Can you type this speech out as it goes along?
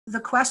the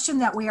question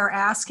that we are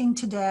asking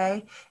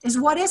today is,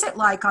 what is it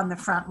like on the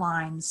front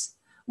lines?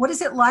 What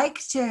is it like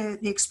to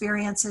the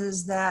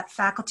experiences that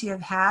faculty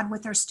have had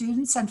with their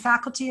students and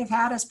faculty have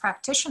had as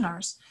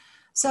practitioners?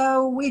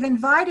 So we've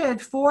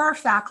invited 4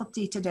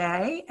 faculty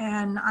today,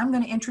 and I'm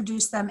going to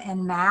introduce them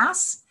en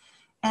masse.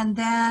 And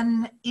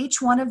then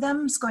each one of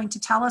them is going to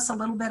tell us a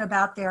little bit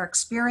about their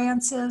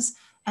experiences,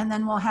 and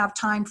then we'll have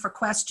time for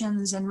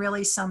questions and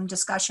really some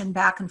discussion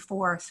back and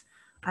forth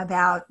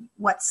about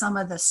what some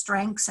of the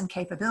strengths and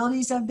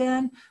capabilities have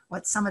been,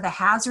 what some of the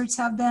hazards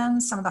have been,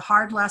 some of the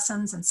hard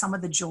lessons, and some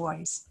of the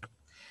joys.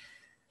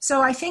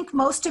 So I think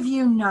most of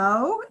you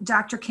know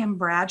Dr. Kim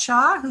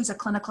Bradshaw, who's a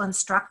clinical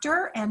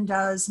instructor and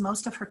does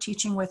most of her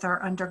teaching with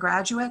our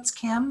undergraduates.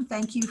 Kim,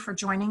 thank you for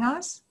joining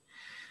us.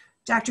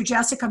 Dr.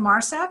 Jessica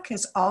Marsek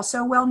is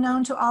also well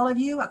known to all of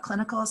you, a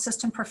clinical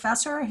assistant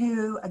professor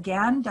who,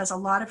 again, does a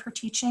lot of her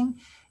teaching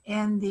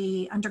in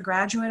the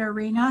undergraduate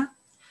arena,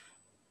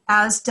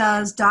 as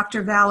does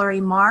Dr.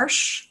 Valerie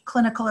Marsh,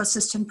 clinical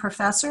assistant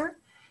professor,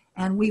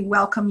 and we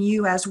welcome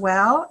you as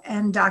well,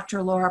 and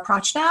Dr. Laura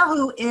Prochnow,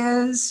 who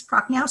is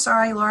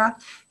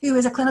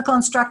a clinical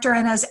instructor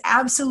and has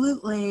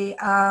absolutely,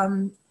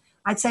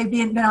 I'd say,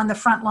 been on the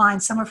front line.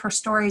 Some of her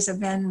stories have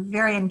been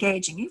very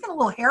engaging, even a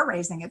little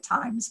hair-raising at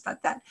times,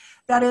 but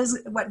that is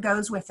what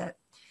goes with it.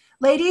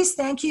 Ladies,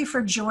 thank you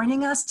for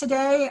joining us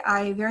today.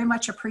 I very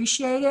much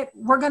appreciate it.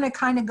 We're going to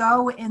kind of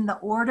go in the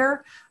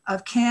order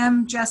of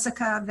Kim,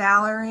 Jessica,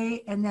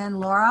 Valerie, and then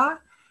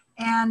Laura.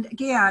 And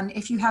again,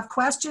 if you have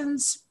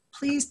questions,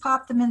 please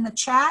pop them in the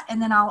chat,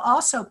 and then I'll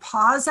also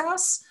pause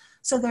us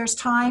so there's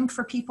time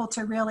for people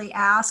to really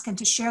ask and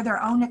to share their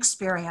own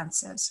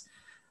experiences.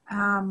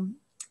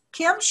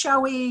 Kim,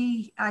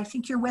 I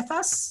think you're with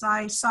us.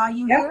 I saw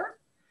you here.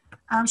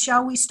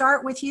 Shall we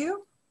start with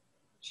you?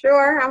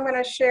 Sure, I'm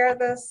going to share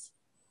this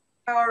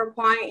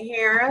PowerPoint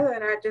here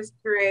that I just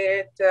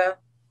created to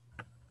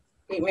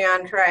keep me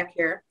on track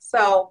here.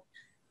 So,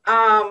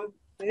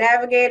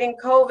 navigating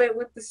COVID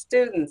with the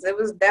students. It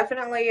was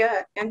definitely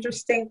an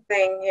interesting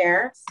thing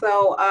here.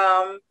 So,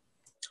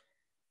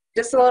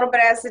 just a little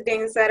bit, as the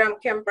dean said, I'm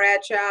Kim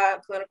Bradshaw,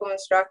 clinical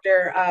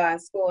instructor,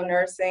 School of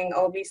Nursing,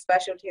 OB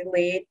specialty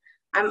lead.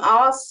 I'm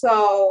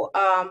also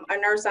a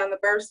nurse on the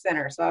birth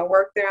center, so I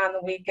work there on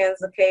the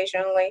weekends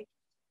occasionally.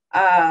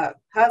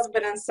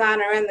 Husband and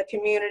son are in the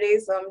community,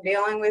 so I'm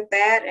dealing with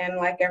that. And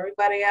like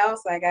everybody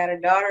else, I got a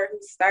daughter who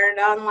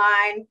started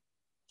online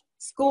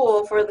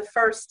school for the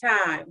first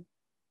time.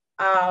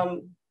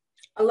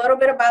 A little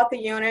bit about the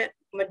unit.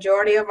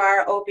 Majority of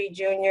our OB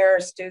junior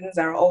students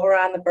are over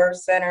on the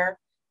birth center.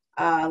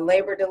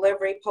 Labor,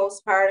 delivery,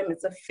 postpartum,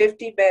 it's a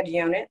 50-bed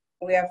unit.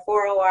 We have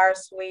 4 OR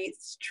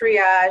suites,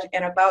 triage,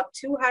 and about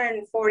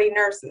 240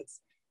 nurses.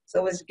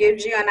 So it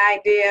gives you an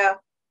idea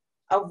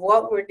of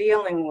what we're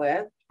dealing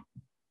with.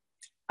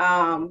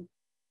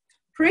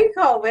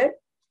 Pre-COVID,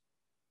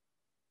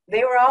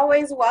 they were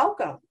always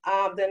welcome.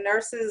 The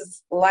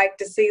nurses liked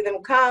to see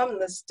them come.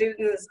 The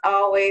students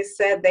always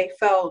said they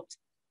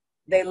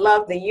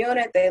loved the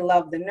unit, they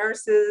loved the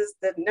nurses.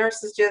 The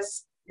nurses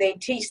they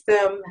teach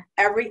them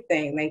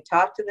everything. They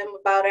talk to them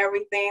about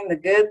everything, the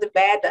good, the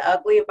bad, the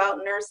ugly about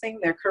nursing,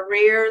 their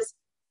careers.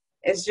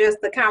 It's just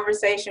the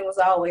conversation was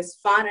always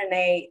fun and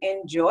they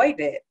enjoyed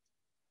it.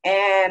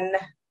 And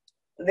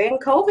then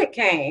COVID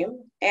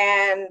came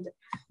and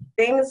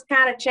things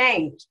kind of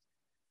changed.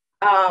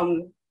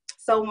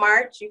 So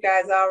March, you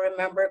guys all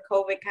remember,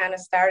 COVID kind of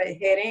started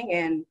hitting,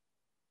 and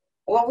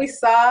what we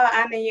saw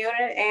on the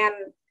unit and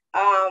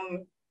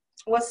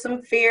was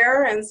some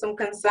fear and some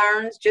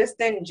concerns just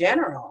in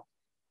general.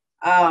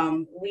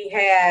 We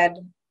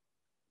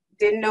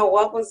didn't know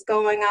what was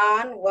going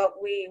on.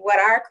 What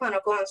our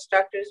clinical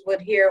instructors would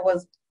hear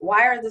was,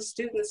 why are the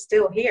students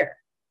still here?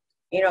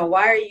 You know,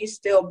 why are you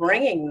still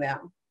bringing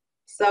them?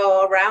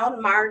 So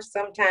around March,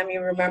 sometime,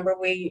 you remember,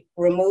 we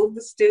removed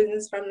the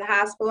students from the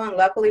hospital, and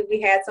luckily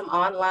we had some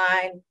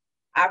online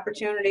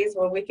opportunities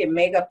where we could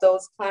make up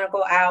those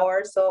clinical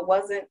hours, so it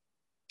wasn't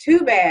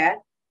too bad.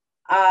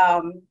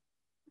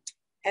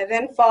 And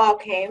then fall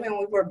came and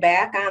we were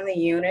back on the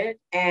unit,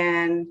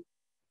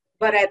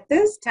 but at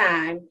this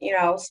time, you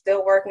know,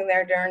 still working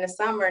there during the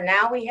summer,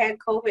 now we had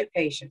COVID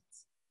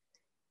patients,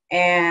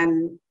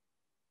 and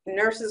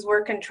nurses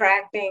were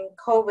contracting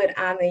COVID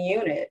on the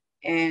unit.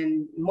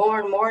 And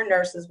more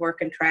nurses were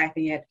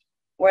contracting it,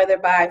 whether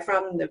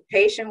from the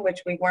patient,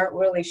 which we weren't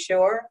really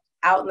sure,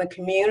 out in the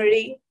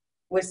community,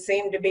 which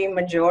seemed to be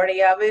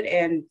majority of it,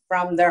 and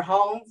from their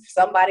home,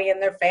 somebody in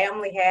their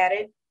family had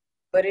it,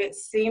 but it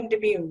seemed to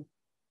be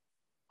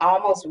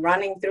almost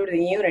running through the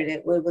unit.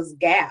 It was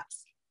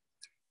gaps.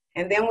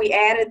 And then we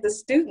added the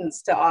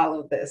students to all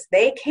of this.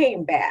 They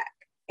came back,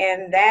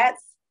 and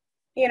that's,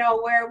 you know,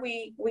 where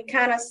we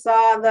kind of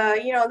saw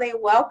they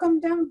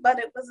welcomed them, but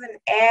it was an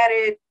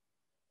added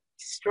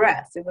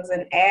stress. It was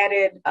an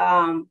added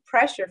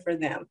pressure for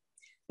them.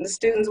 The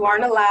students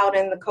weren't allowed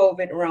in the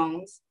COVID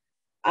rooms.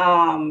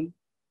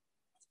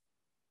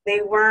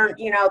 They weren't,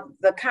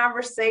 the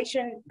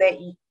conversation that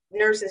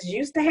nurses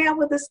used to have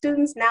with the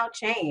students now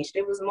changed.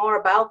 It was more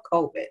about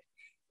COVID.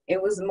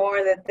 It was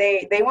more that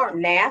they weren't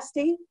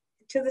nasty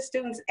to the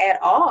students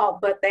at all,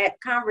 but that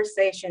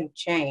conversation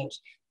changed.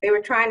 They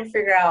were trying to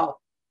figure out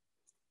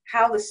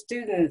how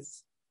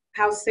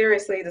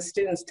seriously the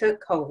students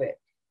took COVID.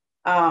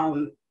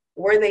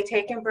 Were they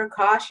taking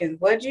precautions?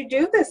 What did you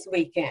do this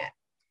weekend?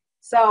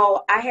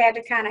 So I had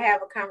to kind of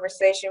have a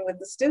conversation with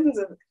the students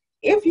of,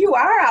 if you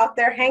are out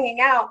there hanging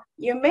out,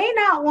 you may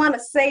not want to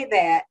say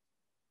that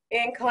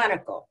in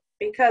clinical,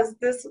 because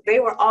they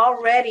were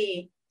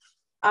already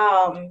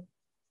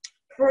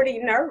pretty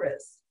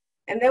nervous.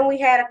 And then we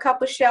had a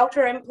couple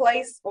shelter in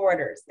place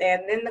orders,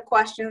 and then the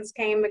questions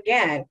came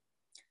again.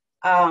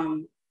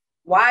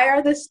 Why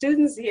are the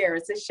students here?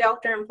 It's a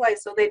shelter in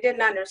place. So they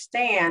didn't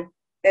understand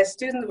that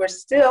students were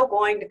still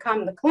going to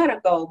come to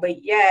clinical,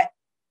 but yet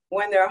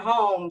when they're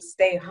home,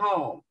 stay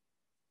home.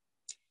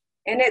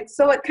 And it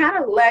kind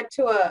of led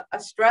to a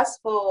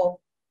stressful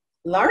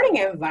learning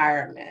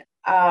environment.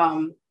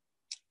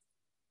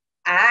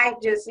 I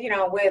just,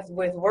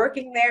 with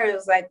working there, it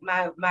was like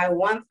my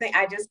one thing,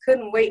 I just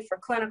couldn't wait for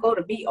clinical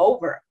to be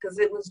over, because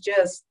it was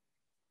just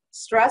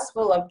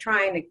stressful of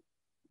trying to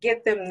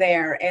get them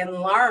there and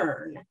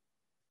learn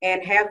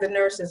and have the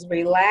nurses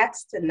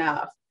relaxed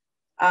enough.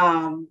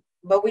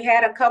 But we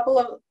had a couple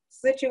of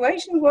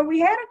situations where we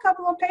had a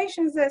couple of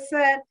patients that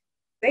said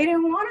they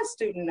didn't want a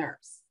student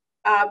nurse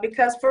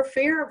because for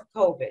fear of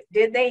COVID.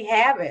 Did they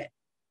have it?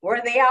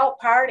 Were they out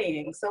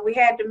partying? So we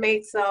had to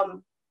make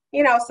some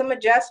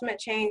adjustment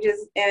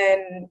changes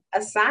in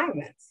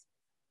assignments.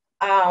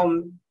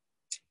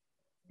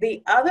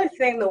 The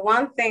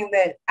one thing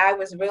that I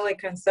was really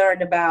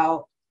concerned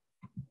about,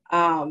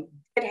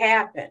 it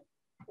happened.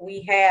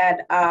 We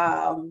had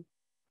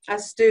a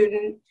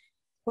student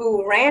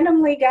who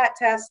randomly got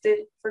tested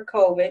for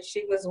COVID.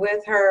 She was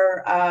with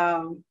her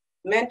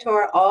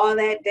mentor all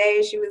that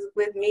day. She was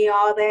with me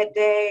all that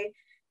day,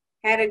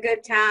 had a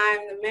good time.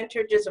 The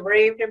mentor just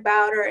raved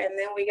about her. And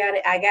then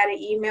I got an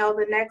email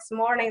the next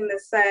morning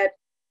that said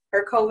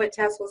her COVID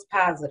test was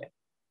positive.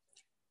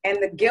 And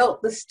the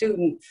guilt the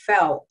student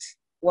felt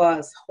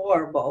was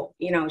horrible.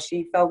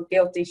 She felt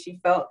guilty.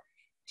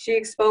 She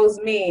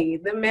exposed me,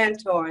 the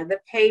mentor, the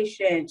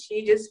patient.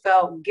 She just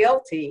felt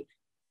guilty.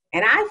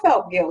 And I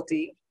felt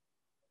guilty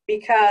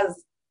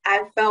because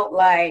I felt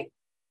like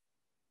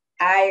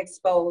I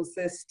exposed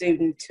this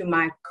student to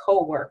my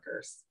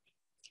coworkers.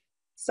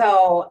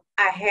 So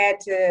I had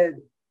to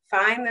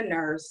find the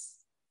nurse,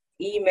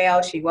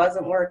 email. She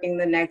wasn't working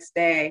the next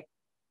day.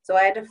 So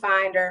I had to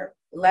find her,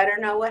 let her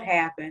know what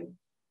happened.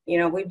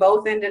 We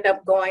both ended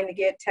up going to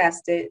get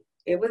tested.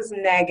 It was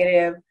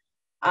negative.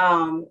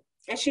 And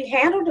she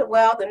handled it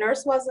well. The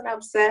nurse wasn't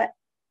upset.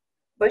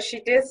 But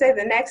she did say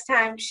the next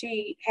time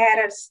she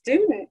had a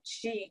student,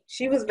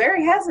 she was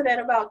very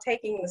hesitant about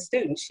taking the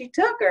student. She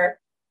took her,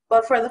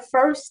 but for the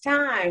first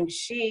time,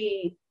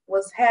 she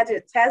was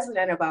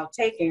hesitant about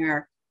taking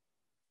her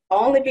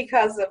only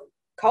because of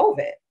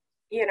COVID,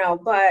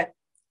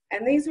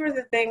 and these were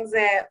the things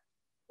that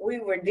we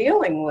were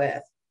dealing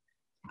with.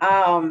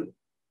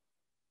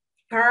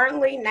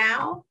 Currently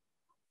now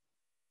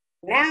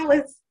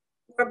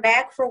we're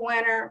back for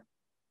winter.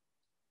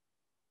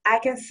 I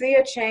can see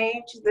a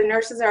change. The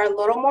nurses are a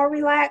little more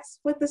relaxed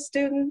with the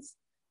students.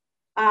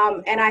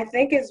 And I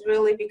think it's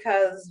really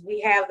because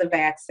we have the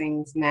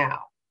vaccines now.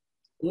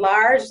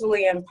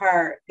 Largely in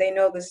part, they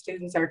know the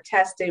students are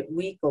tested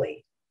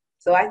weekly.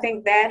 So I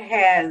think that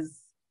has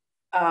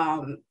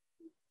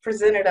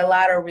presented a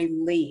lot of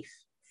relief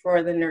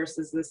for the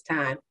nurses this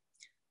time.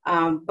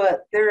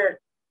 But they're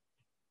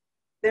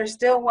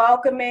still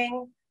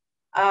welcoming.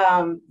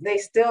 They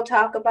still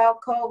talk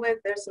about COVID.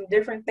 There's some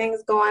different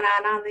things going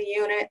on the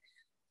unit,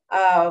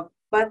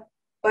 but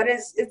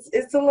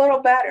it's a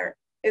little better.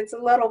 It's a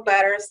little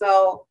better.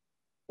 So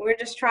we're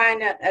just trying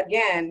to,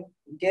 again,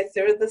 get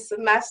through the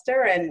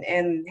semester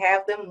and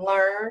have them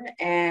learn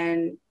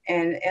and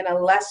in a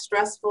less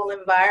stressful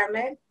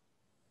environment.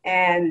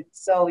 And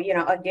so,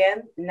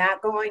 again,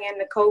 not going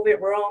into COVID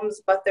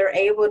rooms, but they're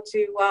able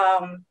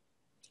to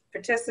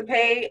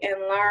participate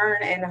and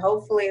learn, and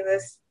hopefully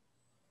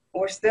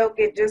we're still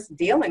just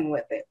dealing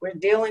with it. We're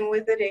dealing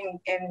with it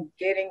and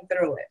getting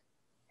through it.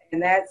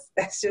 And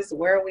that's just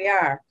where we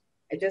are,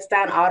 just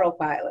on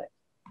autopilot.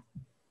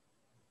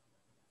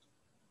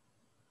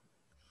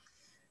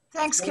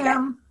 Thanks,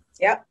 Kim.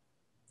 Yep.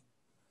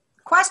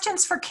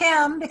 Questions for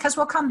Kim, because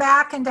we'll come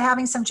back into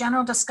having some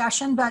general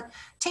discussion. But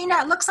Tina,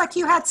 it looks like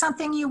you had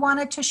something you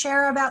wanted to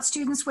share about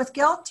students with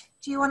guilt.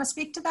 Do you want to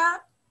speak to that?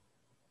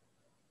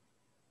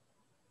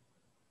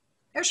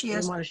 There she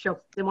is.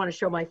 They want to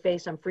show my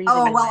face. I'm freezing.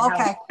 Oh, well,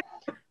 okay.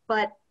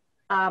 But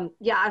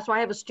yeah, so I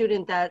have a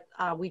student that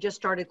we just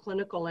started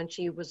clinical, and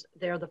she was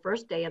there the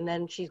first day, and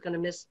then she's going to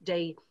miss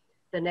the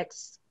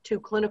next 2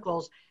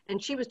 clinicals.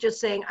 And she was just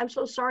saying, I'm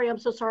so sorry. I'm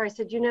so sorry. I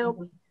said,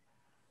 you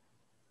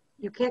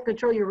can't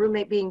control your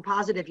roommate being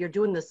positive. You're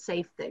doing the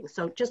safe thing.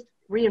 So just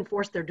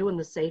reinforce they're doing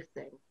the safe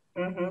thing.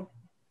 Mm-hmm.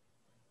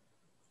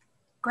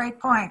 Great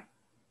point.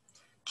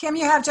 Kim,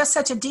 you have just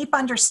such a deep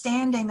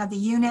understanding of the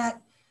unit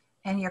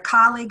and your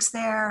colleagues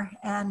there.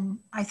 And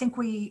I think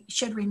we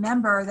should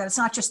remember that it's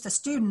not just the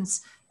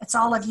students, it's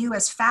all of you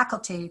as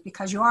faculty,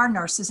 because you are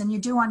nurses and you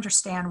do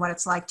understand what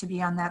it's like to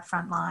be on that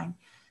front line.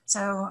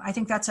 So I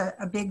think that's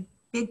a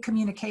big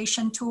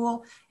communication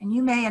tool, and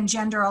you may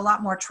engender a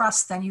lot more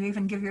trust than you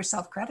even give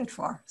yourself credit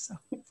for. So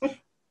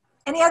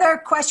any other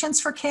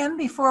questions for Kim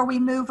before we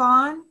move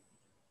on?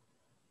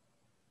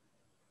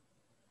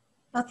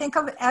 I'll think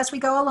of it as we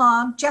go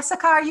along.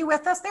 Jessica, are you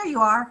with us? There you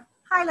are.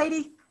 Hi,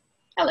 lady.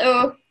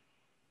 Hello.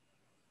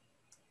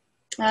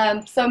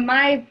 So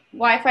my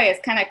Wi-Fi is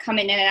kind of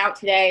coming in and out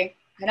today.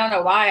 I don't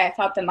know why. I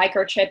thought the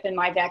microchip in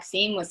my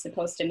vaccine was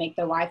supposed to make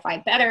the Wi-Fi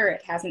better.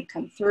 It hasn't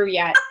come through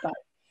yet, but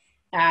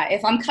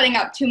if I'm cutting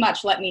out too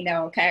much, let me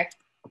know, okay?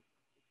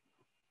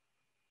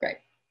 Great.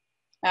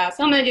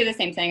 So I'm going to do the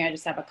same thing. I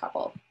just have a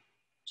couple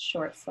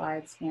short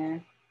slides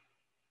here.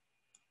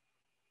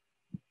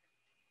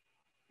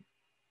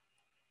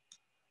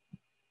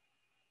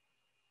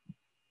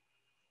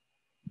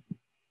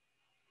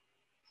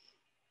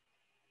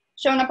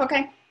 Showing up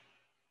okay?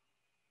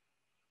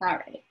 All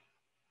right.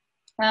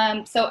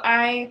 So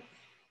I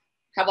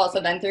have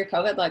also been through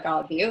COVID like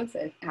all of you. It's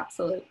an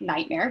absolute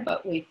nightmare,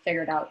 but we've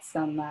figured out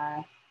some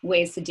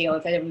ways to deal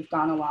with it and we've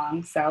gone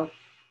along. So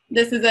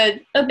this is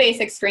a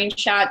basic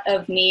screenshot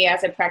of me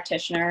as a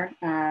practitioner.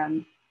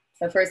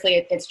 So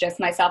firstly, it's just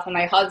myself and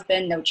my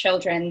husband, no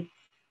children.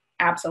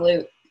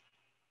 Absolute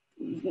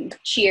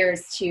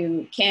cheers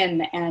to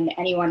Kim and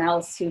anyone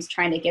else who's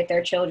trying to get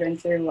their children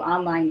through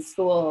online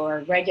school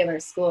or regular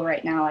school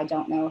right now. I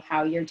don't know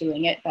how you're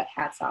doing it, but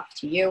hats off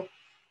to you.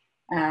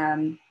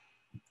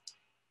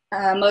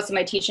 Most of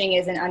my teaching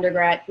is in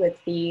undergrad with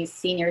the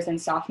seniors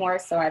and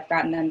sophomores, so I've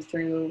gotten them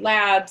through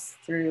labs,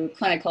 through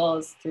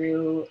clinicals,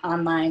 through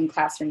online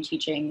classroom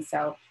teaching,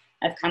 so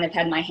I've kind of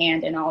had my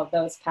hand in all of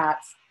those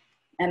pots.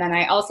 And then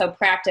I also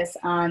practice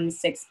on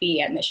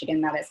 6B at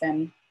Michigan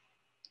Medicine,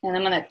 and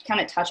I'm going to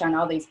kind of touch on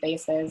all these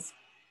bases.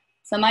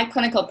 So my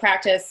clinical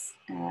practice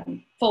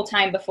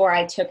full-time before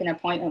I took an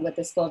appointment with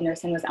the School of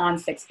Nursing was on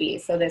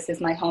 6B, so this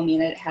is my home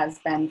unit, has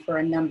been for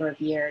a number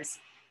of years.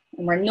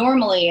 And we're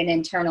normally an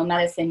internal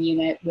medicine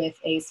unit with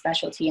a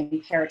specialty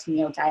in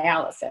peritoneal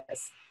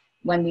dialysis.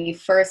 When we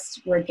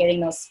first were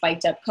getting those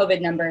spiked up COVID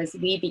numbers,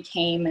 we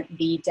became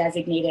the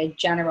designated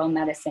general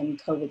medicine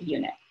COVID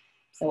unit.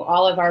 So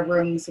all of our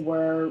rooms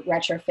were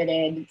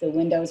retrofitted, the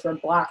windows were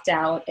blocked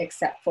out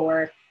except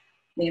for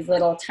these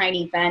little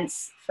tiny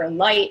vents for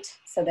light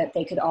so that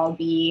they could all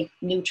be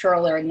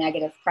neutral or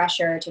negative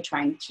pressure to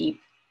try and keep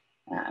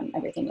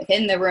everything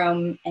within the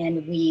room,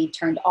 and we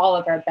turned all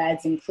of our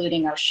beds,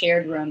 including our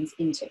shared rooms,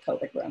 into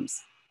COVID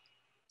rooms.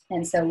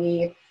 And so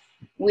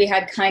we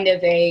had kind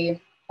of a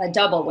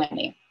double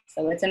whammy.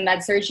 So it's a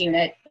med-surg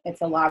unit.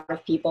 It's a lot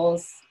of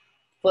people's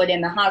foot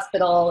in the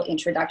hospital,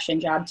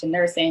 introduction job to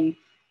nursing.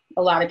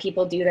 A lot of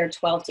people do their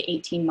 12 to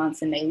 18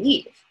 months and they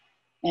leave.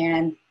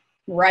 And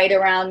right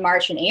around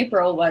March and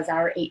April was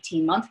our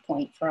 18-month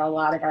point for a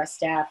lot of our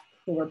staff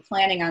who were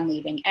planning on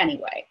leaving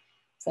anyway.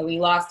 So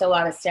we lost a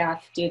lot of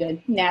staff due to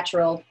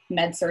natural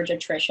med-surg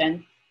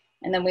attrition.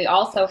 And then we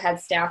also had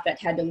staff that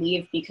had to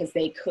leave because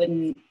they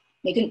couldn't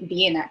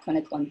be in that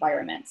clinical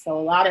environment. So a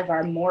lot of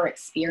our more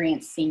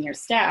experienced senior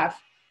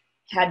staff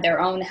had their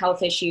own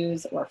health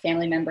issues or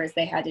family members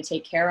they had to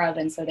take care of.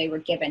 And so they were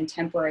given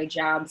temporary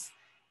jobs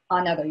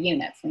on other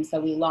units. And so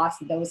we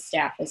lost those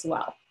staff as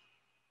well.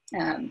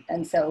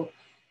 And so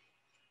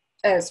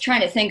I was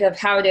trying to think of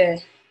how to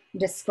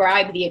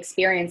describe the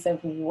experience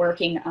of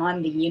working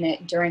on the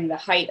unit during the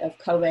height of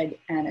COVID.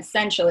 And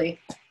essentially,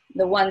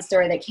 the one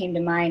story that came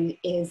to mind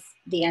is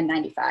the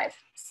N95.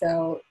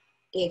 So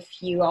if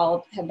you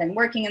all have been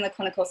working in the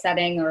clinical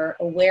setting or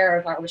aware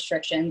of our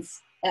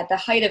restrictions, at the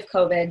height of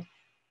COVID,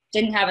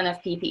 didn't have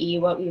enough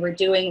PPE. What we were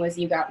doing was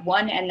you got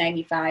one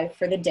N95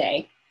 for the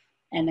day,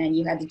 and then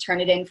you had to turn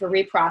it in for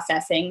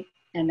reprocessing,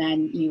 and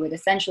then you would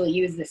essentially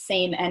use the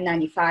same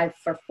N95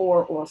 for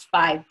 4 or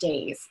 5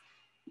 days.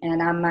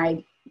 And on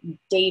my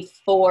day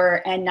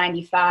 4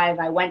 N95,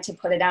 I went to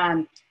put it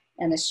on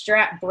and the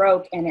strap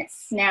broke and it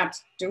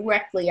snapped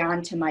directly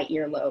onto my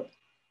earlobe.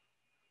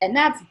 And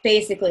that's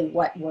basically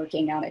what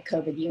working on a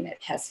COVID unit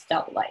has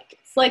felt like.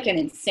 It's like an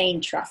insane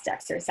trust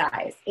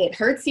exercise. It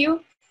hurts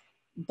you,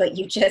 but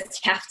you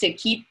just have to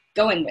keep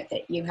going with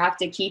it. You have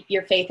to keep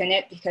your faith in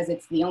it because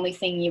it's the only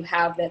thing you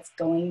have that's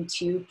going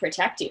to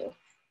protect you.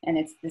 And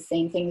it's the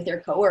same thing with your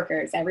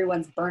coworkers.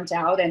 Everyone's burnt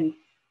out and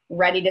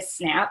ready to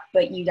snap,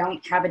 but you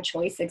don't have a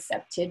choice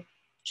except to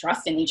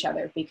trust in each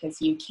other because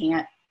you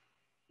can't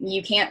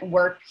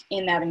work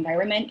in that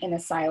environment in a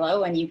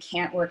silo, and you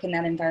can't work in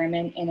that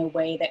environment in a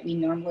way that we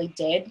normally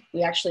did.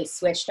 We actually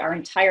switched our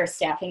entire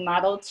staffing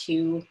model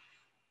to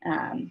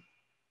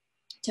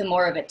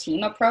more of a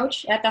team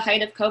approach at the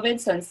height of COVID.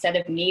 So instead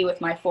of me with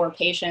my 4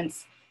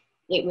 patients,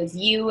 it was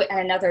you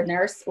and another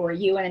nurse or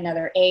you and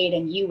another aide,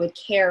 and you would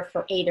care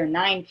for 8 or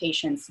 9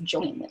 patients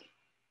jointly.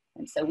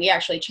 And so we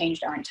actually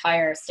changed our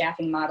entire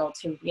staffing model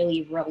to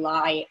really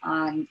rely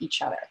on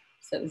each other.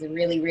 So it was a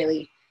really,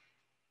 really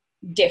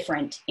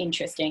different,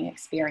 interesting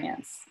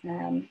experience.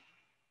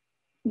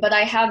 but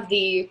I have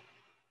the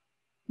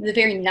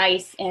very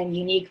nice and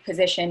unique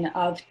position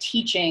of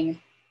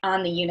teaching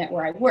on the unit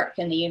where I work,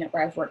 and the unit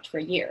where I've worked for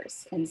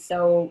years. And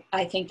so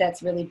I think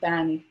that's really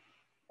been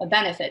a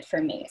benefit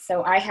for me.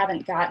 So I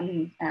haven't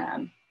gotten,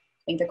 I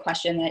think the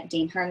question that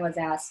Dean Hearn was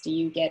asked, do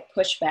you get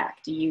pushback?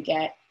 Do you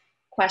get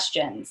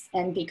questions?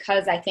 And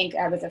because I think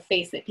I was a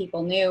face that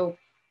people knew,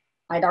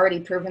 I'd already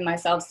proven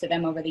myself to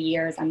them over the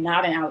years. I'm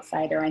not an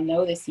outsider. I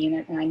know this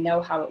unit and I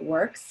know how it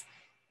works.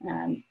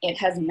 It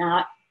has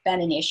not been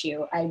an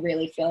issue. I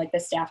really feel like the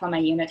staff on my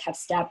unit have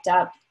stepped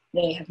up.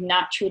 They have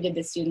not treated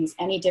the students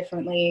any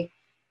differently.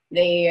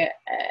 They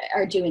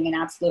are doing an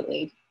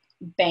absolutely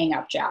bang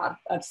up job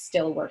of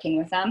still working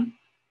with them.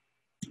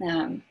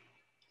 And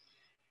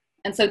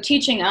so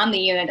teaching on the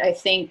unit, I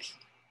think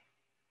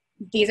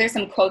these are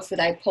some quotes that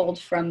I pulled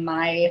from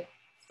my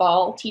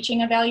fall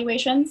teaching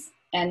evaluations.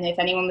 And if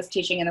anyone was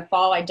teaching in the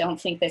fall, I don't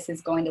think this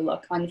is going to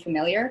look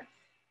unfamiliar.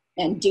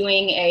 And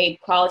doing a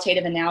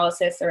qualitative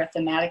analysis or a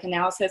thematic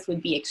analysis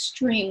would be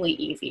extremely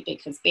easy,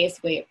 because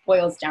basically it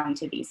boils down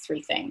to these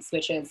three things,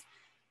 which is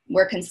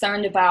we're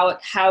concerned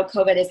about how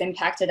COVID has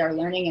impacted our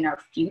learning and our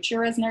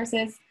future as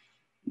nurses.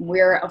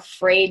 We're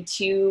afraid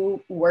to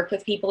work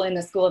with people in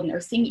the School of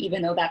Nursing,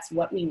 even though that's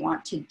what we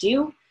want to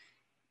do.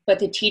 But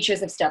the teachers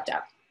have stepped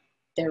up.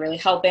 They're really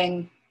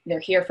helping. They're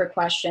here for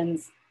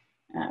questions.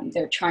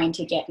 They're trying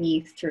to get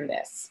me through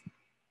this.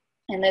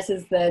 And this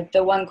is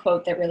the one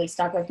quote that really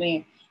stuck with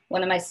me.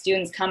 One of my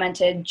students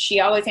commented, she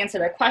always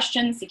answered our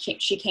questions.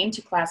 She came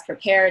to class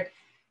prepared,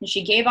 and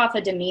she gave off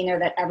a demeanor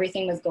that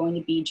everything was going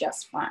to be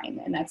just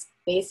fine. And that's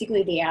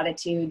basically the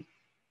attitude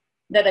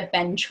that I've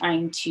been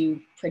trying to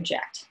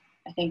project.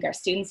 I think our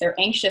students are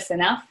anxious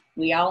enough.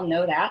 We all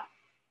know that.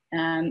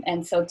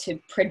 And so to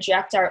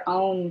project our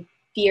own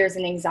fears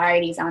and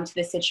anxieties onto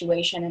the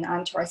situation and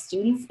onto our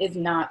students is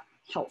not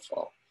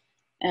helpful.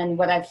 And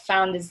what I've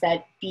found is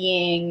that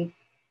being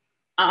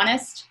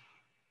honest,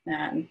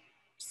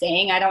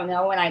 saying I don't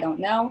know when I don't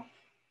know,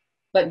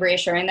 but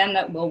reassuring them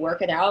that we'll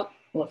work it out,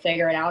 we'll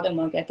figure it out, and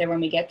we'll get there when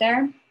we get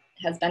there,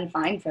 has been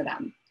fine for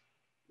them.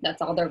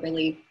 That's all they're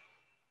really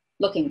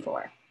looking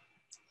for.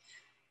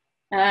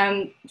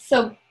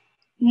 So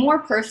more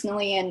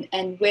personally,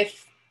 and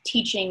with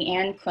teaching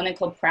and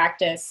clinical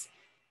practice,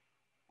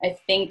 I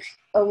think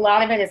a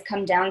lot of it has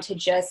come down to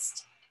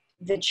just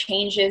the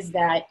changes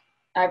that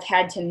I've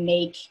had to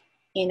make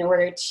in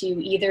order to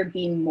either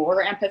be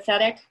more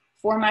empathetic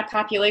for my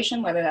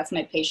population, whether that's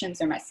my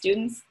patients or my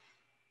students,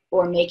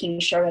 or making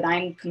sure that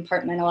I'm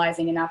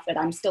compartmentalizing enough that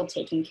I'm still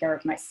taking care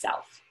of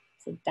myself.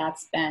 So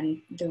that's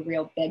been the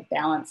real big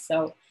balance.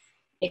 So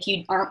if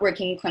you aren't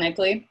working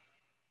clinically,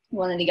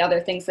 one of the other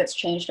things that's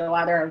changed a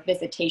lot are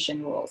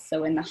visitation rules.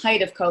 So in the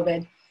height of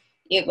COVID,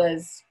 it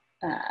was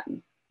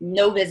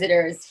no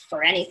visitors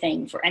for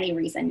anything, for any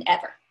reason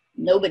ever.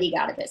 Nobody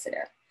got a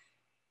visitor.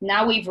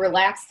 Now we've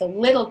relaxed a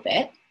little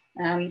bit.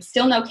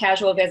 Still no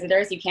casual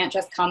visitors. You can't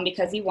just come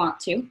because you want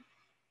to,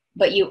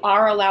 but you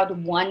are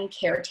allowed one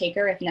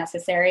caretaker if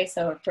necessary.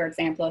 So for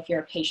example, if you're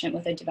a patient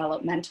with a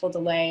developmental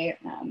delay,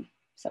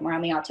 somewhere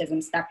on the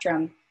autism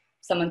spectrum,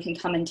 someone can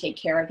come and take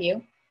care of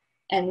you.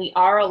 And we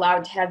are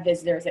allowed to have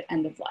visitors at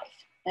end of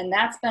life. And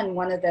that's been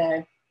one of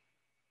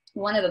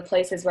the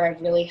places where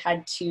I've really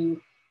had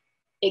to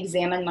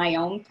examine my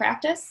own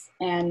practice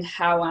and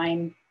how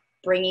I'm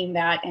bringing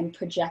that and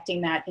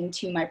projecting that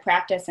into my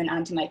practice and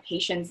onto my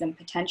patients and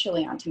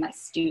potentially onto my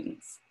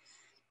students.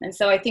 And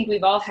so I think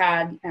we've all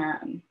had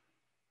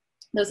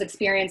those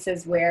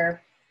experiences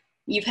where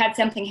you've had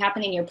something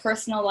happen in your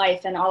personal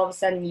life and all of a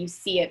sudden you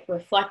see it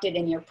reflected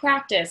in your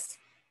practice.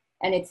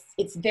 And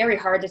it's very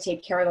hard to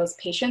take care of those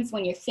patients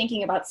when you're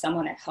thinking about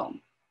someone at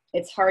home.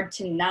 It's hard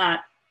to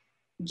not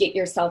get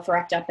yourself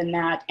wrapped up in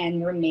that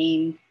and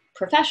remain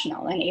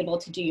professional and able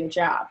to do your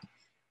job.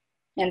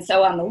 And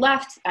so on the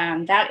left,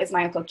 that is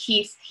my Uncle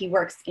Keith. He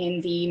works in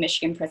the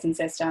Michigan prison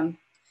system,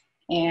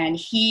 and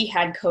he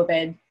had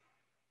COVID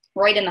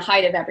right in the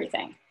height of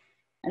everything.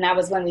 And that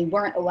was when we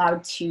weren't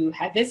allowed to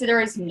have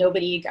visitors.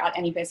 Nobody got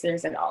any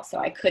visitors at all. So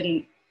I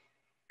couldn't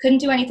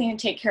do anything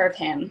to take care of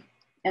him.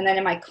 And then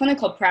in my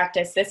clinical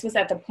practice, this was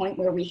at the point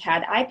where we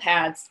had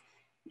iPads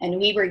and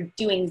we were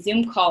doing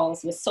Zoom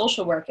calls with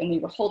social work, and we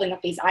were holding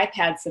up these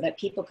iPads so that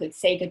people could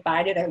say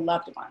goodbye to their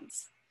loved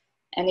ones.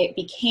 And it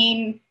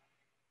became,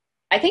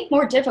 I think,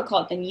 more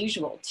difficult than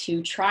usual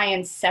to try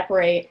and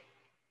separate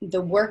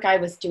the work I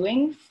was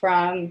doing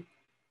from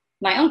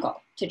my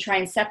uncle, to try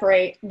and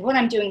separate what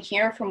I'm doing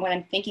here from what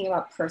I'm thinking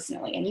about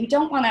personally. And you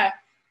don't want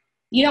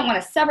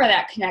to sever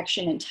that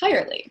connection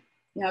entirely.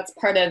 You know, it's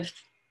part of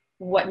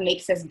what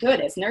makes us good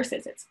as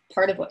nurses. It's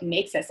part of what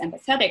makes us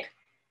empathetic,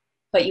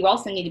 but you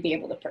also need to be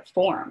able to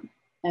perform.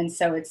 And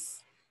so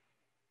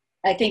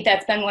I think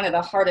that's been one of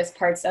the hardest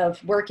parts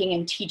of working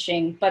and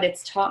teaching, but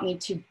it's taught me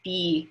to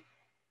be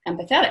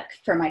empathetic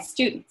for my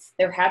students.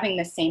 They're having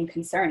the same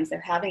concerns, they're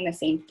having the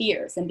same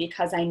fears. And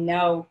because I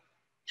know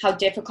how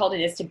difficult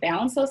it is to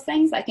balance those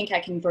things, I think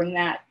I can bring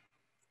that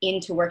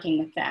into working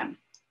with them.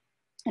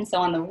 And so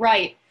on the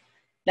right,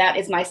 That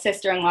is my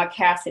sister-in-law,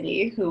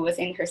 Cassidy, who was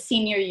in her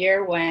senior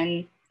year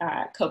when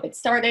COVID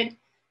started.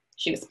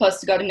 She was supposed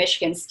to go to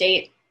Michigan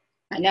State.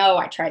 I know,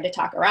 I tried to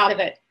talk her out of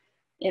it.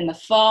 In the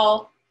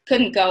fall,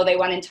 couldn't go. They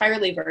went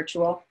entirely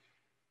virtual.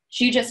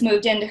 She just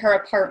moved into her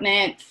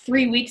apartment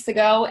 3 weeks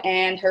ago,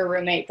 and her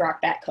roommate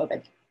brought back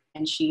COVID.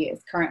 And she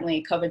is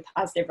currently COVID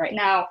positive right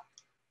now,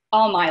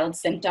 all mild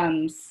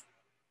symptoms,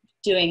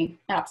 doing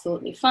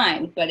absolutely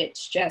fine, but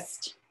it's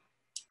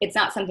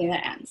not something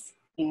that ends.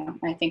 You know,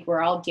 I think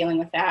we're all dealing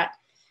with that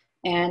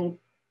and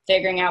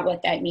figuring out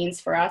what that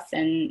means for us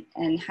and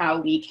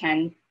how we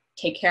can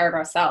take care of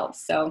ourselves.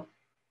 So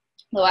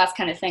the last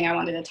kind of thing I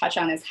wanted to touch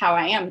on is how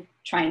I am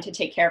trying to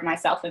take care of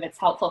myself if it's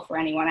helpful for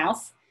anyone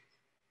else.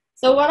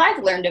 So what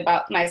I've learned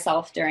about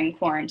myself during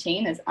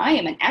quarantine is I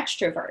am an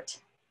extrovert.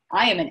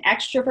 I am an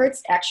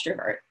extrovert's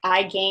extrovert.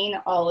 I gain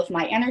all of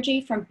my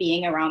energy from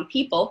being around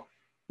people,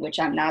 which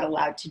I'm not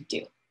allowed to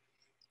do.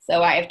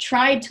 So I have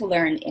tried to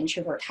learn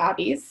introvert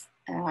hobbies.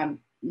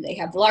 They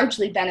have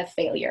largely been a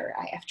failure.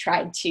 I have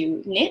tried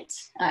to knit.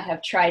 I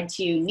have tried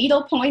to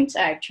needlepoint.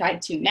 I've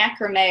tried to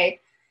macrame.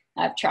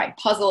 I've tried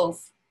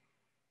puzzles.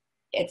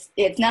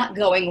 It's not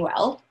going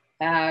well.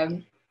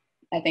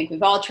 I think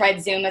we've all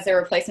tried Zoom as a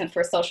replacement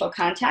for social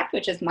contact,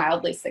 which is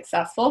mildly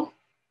successful.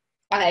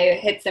 I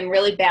hit some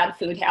really bad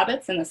food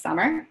habits in the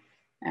summer.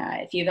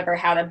 If you've ever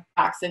had a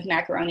box of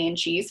macaroni and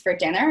cheese for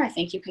dinner, I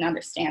think you can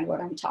understand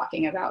what I'm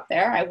talking about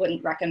there. I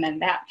wouldn't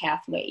recommend that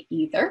pathway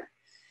either.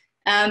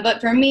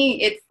 But for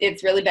me,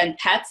 it's really been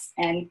pets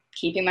and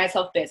keeping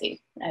myself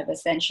busy. I've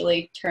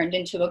essentially turned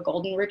into a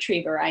golden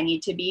retriever. I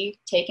need to be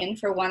taken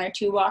for 1 or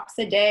 2 walks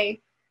a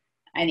day.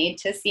 I need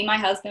to see my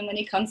husband when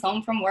he comes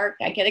home from work.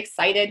 I get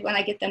excited when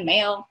I get the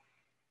mail.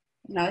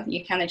 You know,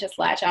 you kind of just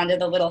latch onto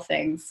the little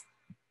things.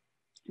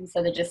 And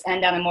so to just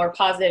end on a more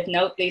positive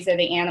note, these are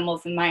the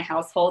animals in my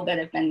household that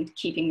have been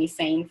keeping me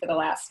sane for the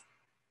last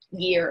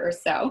year or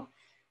so.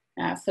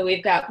 So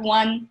we've got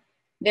one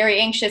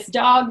very anxious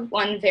dog,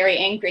 one very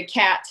angry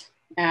cat,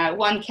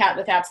 one cat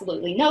with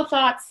absolutely no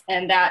thoughts,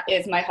 and that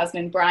is my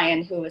husband,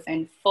 Brian, who was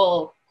in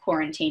full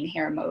quarantine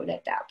hair mode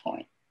at that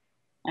point.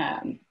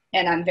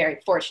 And I'm very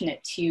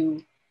fortunate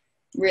to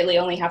really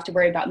only have to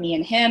worry about me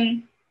and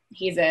him.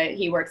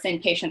 He works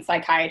in patient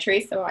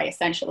psychiatry, so I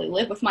essentially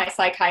live with my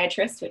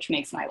psychiatrist, which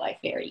makes my life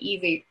very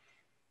easy.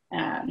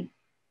 And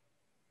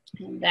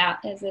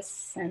that is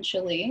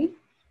essentially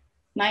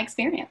my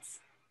experience.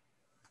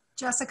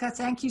 Jessica,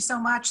 thank you so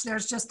much.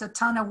 There's just a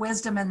ton of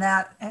wisdom in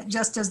that,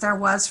 just as there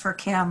was for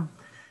Kim.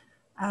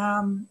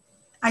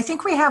 I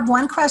think we have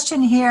one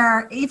question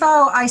here. Ivo,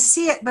 I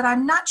see it, but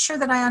I'm not sure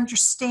that I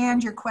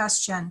understand your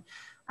question.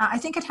 I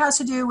think it has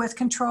to do with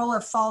control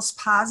of false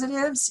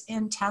positives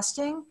in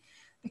testing,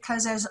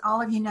 because as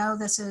all of you know,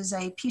 this is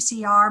a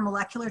PCR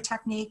molecular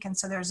technique, and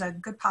so there's a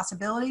good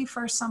possibility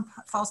for some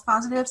false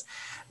positives.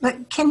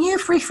 But can you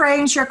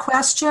rephrase your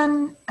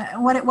question,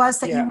 what it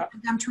was that you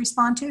wanted them to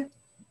respond to?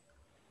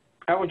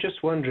 I was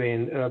just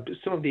wondering,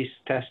 some of these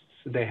tests,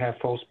 they have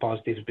false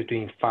positives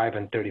between 5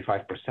 and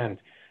 35%.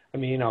 I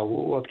mean, you know,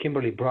 what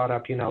Kimberly brought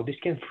up, you know, this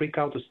can freak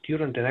out the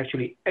student and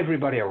actually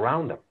everybody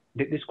around them.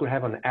 This could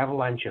have an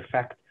avalanche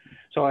effect.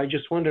 So I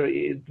just wonder,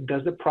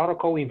 does the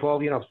protocol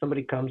involve, you know, if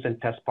somebody comes and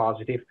tests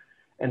positive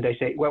and they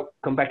say, well,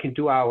 come back in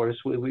 2 hours,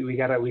 we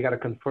gotta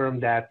confirm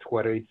that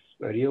whether it's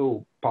a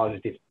real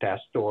positive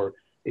test or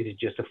is it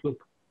just a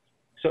fluke?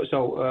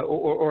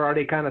 Or are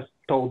they kind of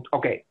told,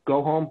 okay,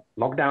 go home,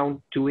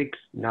 lockdown, 2 weeks,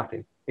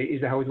 nothing? Is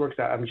that how it works?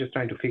 I'm just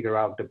trying to figure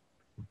out the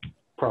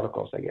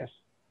protocols, I guess.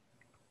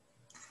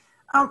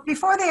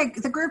 Before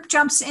the group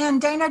jumps in,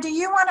 Dana, do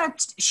you want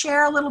to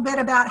share a little bit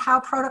about how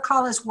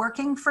protocol is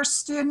working for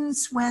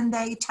students when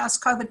they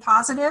test COVID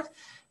positive?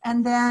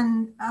 And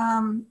then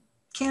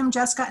Kim,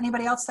 Jessica,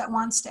 anybody else that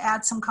wants to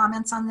add some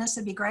comments on this,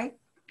 it'd be great.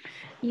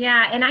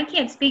 Yeah, and I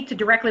can't speak to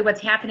directly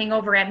what's happening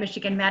over at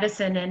Michigan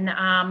Medicine,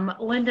 and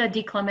Linda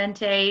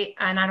DiClemente,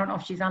 and I don't know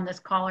if she's on this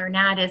call or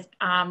not, has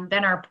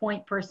been our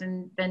point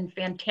person, been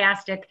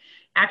fantastic,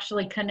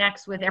 actually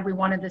connects with every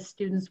one of the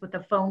students with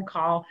a phone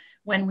call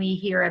when we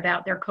hear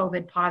about their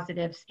COVID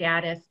positive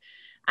status.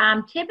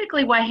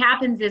 Typically what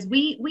happens is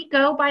we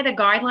go by the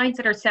guidelines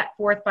that are set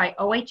forth by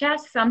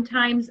OHS.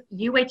 Sometimes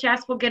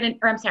UHS will get in,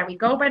 or I'm sorry, we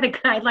go by the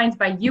guidelines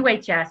by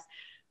UHS.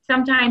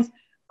 Sometimes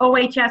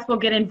OHS will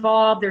get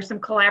involved. There's some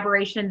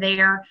collaboration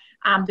there,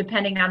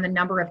 depending on the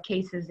number of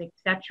cases, et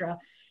cetera.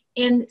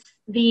 In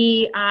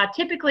the,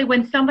 typically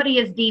when somebody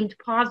is deemed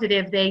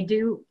positive, they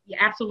do,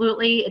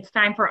 absolutely, it's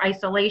time for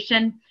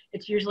isolation.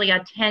 It's usually a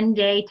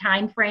 10-day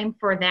time frame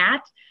for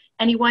that.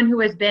 Anyone who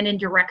has been in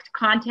direct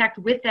contact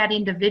with that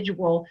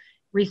individual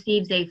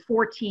receives a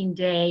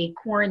 14-day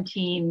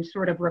quarantine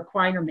sort of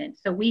requirement.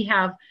 So we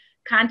have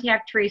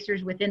contact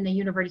tracers within the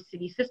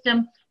university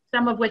system,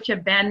 some of which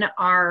have been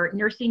our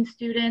nursing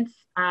students,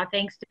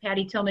 thanks to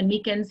Patty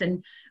Tillman-Meekins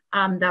and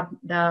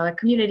the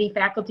community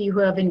faculty who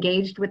have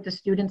engaged with the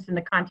students in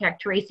the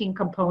contact tracing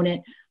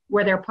component,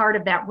 where they're part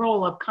of that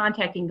role of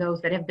contacting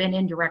those that have been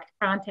in direct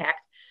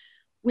contact.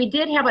 We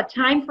did have a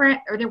time frame,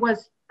 or there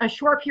was a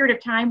short period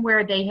of time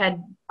where they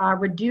had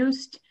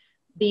reduced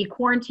the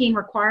quarantine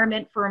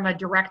requirement from a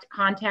direct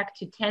contact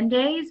to 10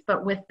 days,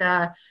 but with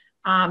the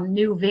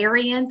new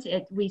variant,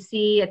 we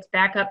see it's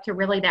back up to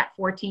really that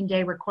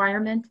 14-day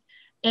requirement.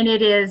 And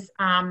it is,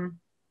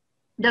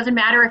 doesn't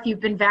matter if you've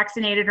been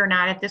vaccinated or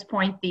not at this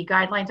point, the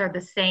guidelines are the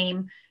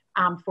same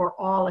for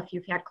all if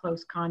you've had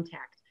close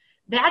contact.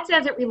 That's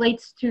as it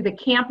relates to the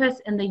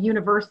campus and the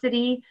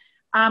university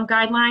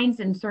guidelines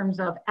in terms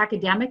of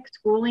academic,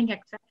 schooling,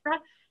 etc.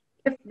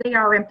 If they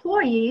are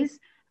employees,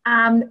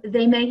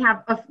 they may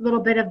have a little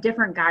bit of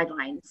different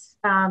guidelines.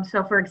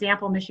 So for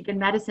example, Michigan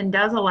Medicine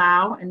does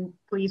allow, and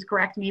please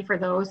correct me for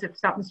those if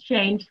something's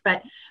changed,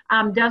 but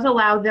does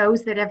allow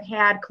those that have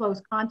had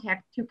close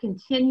contact to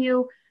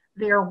continue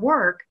their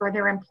work or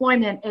their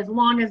employment as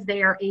long as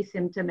they are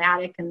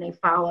asymptomatic and they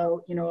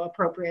follow,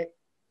 appropriate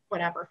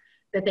whatever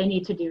that they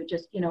need to do.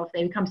 Just, if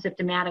they become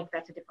symptomatic,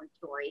 that's a different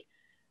story.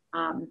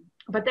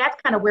 But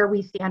that's kind of where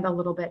we stand a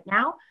little bit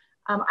now.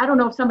 I don't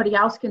know if somebody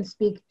else can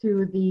speak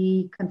to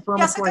the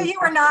confirmatory. Jessica, you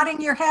were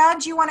nodding your head.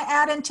 Do you want to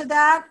add into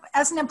that?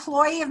 As an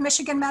employee of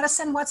Michigan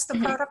Medicine, what's the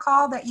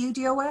protocol that you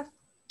deal with?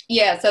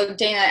 Yeah, so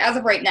Dana, as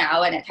of right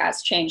now, and it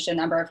has changed a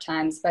number of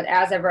times, but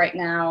as of right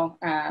now,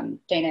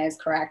 Dana is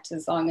correct.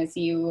 As long as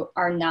you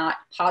are not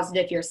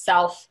positive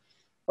yourself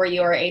or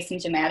you are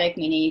asymptomatic,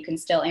 meaning you can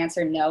still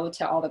answer no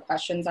to all the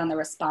questions on the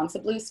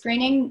responsive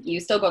screening, you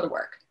still go to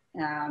work.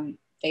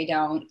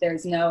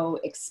 There's no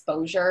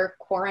exposure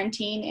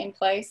quarantine in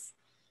place.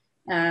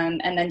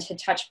 And then to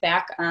touch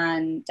back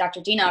on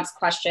Dr. Dienov's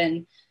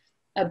question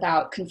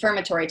about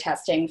confirmatory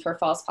testing for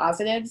false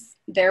positives,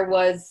 there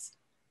was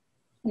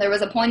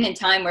a point in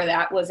time where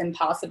that was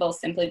impossible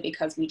simply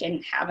because we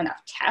didn't have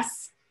enough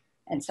tests.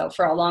 And so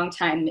for a long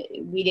time,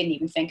 we didn't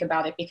even think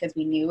about it because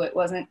we knew it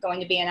wasn't going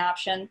to be an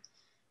option.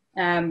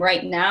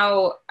 Right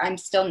now, I'm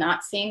still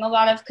not seeing a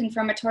lot of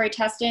confirmatory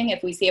testing.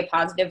 If we see a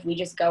positive, we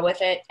just go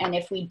with it. And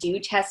if we do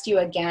test you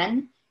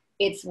again,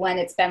 it's when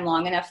it's been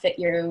long enough that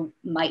you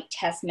might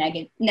test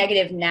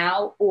negative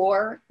now,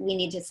 or we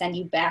need to send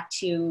you back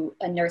to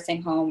a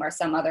nursing home or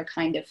some other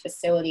kind of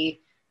facility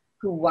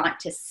who want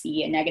to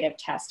see a negative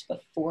test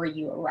before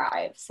you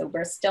arrive. So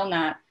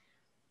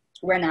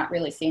we're not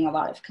really seeing a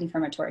lot of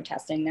confirmatory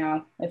testing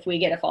now. If we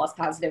get a false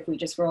positive, we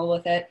just roll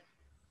with it.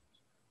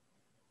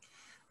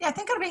 Yeah, I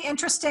think it'll be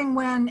interesting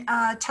when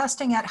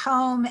testing at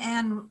home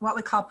and what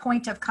we call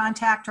point of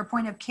contact or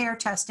point of care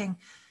testing,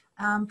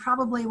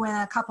 probably when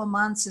a couple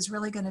months is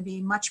really going to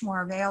be much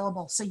more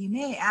available. So you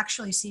may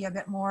actually see a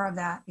bit more of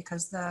that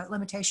because the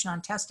limitation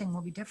on testing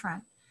will be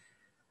different.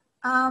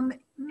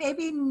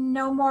 Maybe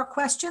no more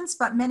questions,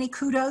 but many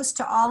kudos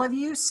to all of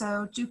you.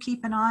 So do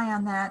keep an eye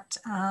on that,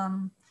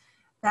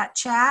 that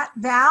chat.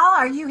 Val,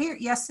 are you here?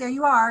 Yes, there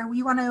you are.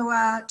 You want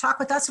to talk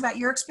with us about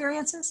your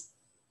experiences?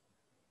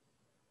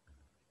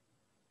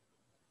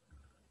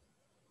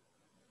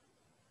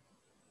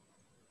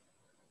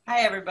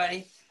 Hi,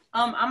 everybody.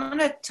 I'm going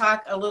to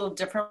talk a little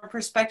different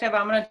perspective.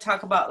 I'm going to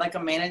talk about like a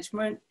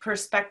management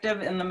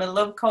perspective in the middle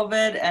of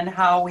COVID and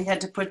how we had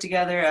to put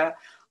together a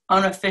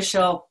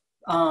unofficial,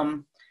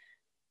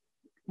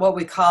 what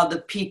we call the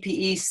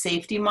PPE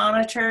safety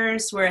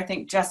monitors, where I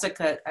think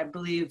Jessica, I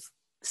believe,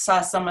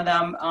 saw some of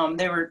them.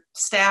 They were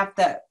staff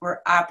that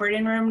were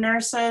operating room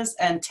nurses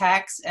and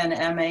techs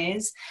and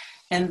MAs,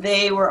 and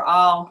they were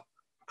all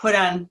put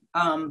on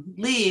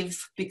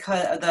leave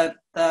because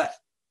the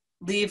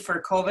leave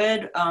for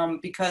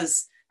COVID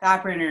because the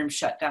operating room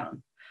shut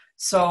down.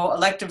 So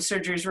elective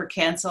surgeries were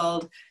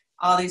canceled.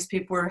 All these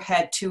people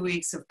had 2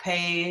 weeks of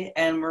pay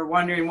and were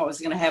wondering what was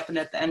going to happen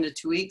at the end of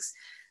 2 weeks.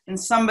 And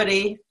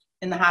somebody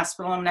in the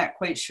hospital, I'm not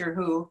quite sure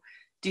who,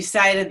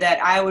 decided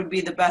that I would be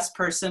the best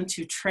person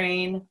to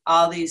train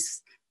all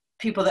these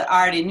people that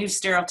already knew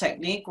sterile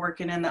technique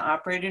working in the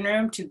operating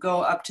room to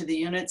go up to the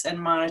units and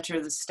monitor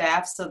the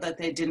staff so that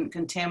they didn't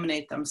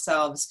contaminate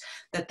themselves,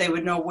 that they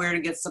would know where to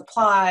get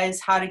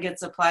supplies, how to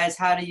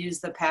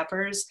use the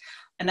peppers.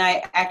 And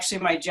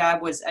my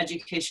job was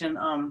education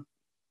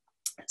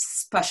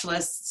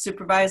specialist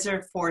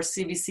supervisor for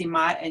CVC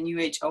MOT and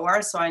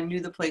UHOR. So I knew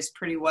the place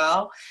pretty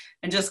well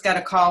and just got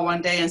a call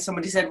one day and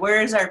somebody said,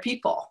 "Where's our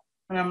people?"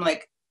 And I'm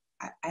like,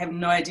 I have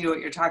no idea what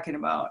you're talking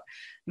about.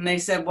 And they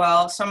said,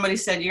 well, somebody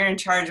said you're in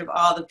charge of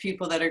all the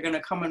people that are going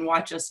to come and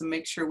watch us and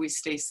make sure we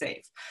stay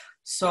safe.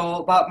 So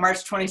about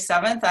March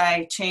 27th,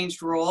 I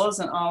changed roles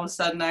and all of a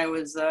sudden I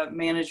was a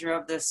manager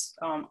of this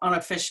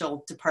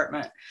unofficial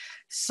department.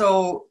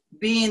 So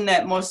being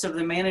that most of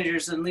the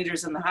managers and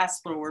leaders in the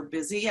hospital were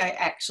busy, I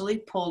actually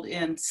pulled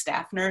in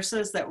staff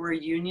nurses that were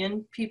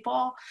union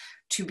people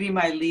to be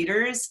my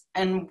leaders.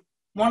 And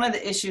one of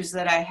the issues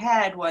that I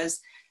had was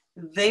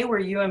they were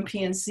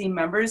UMPNC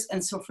members.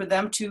 And so for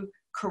them to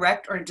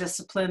correct or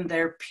discipline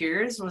their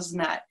peers was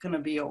not going to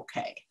be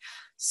okay.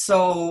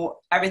 So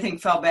everything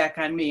fell back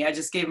on me. I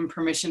just gave them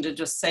permission to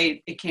just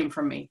say it came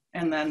from me,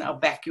 and then I'll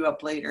back you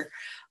up later.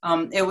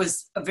 It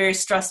was a very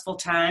stressful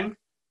time.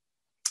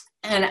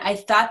 And I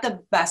thought the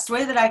best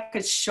way that I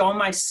could show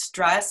my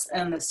stress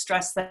and the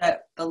stress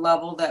that the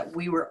level that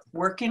we were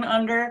working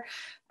under,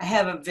 I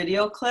have a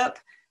video clip.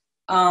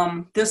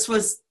 This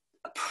was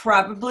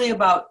probably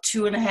about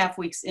 2.5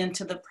 weeks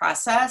into the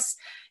process.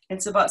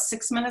 It's about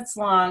 6 minutes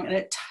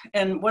long,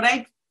 and what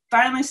I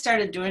finally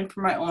started doing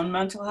for my own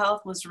mental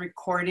health was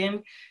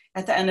recording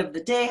at the end of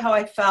the day how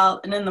I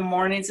felt, and in the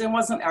mornings. It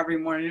wasn't every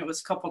morning, it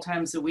was a couple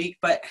times a week,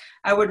 but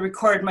I would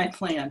record my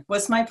plan.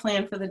 What's my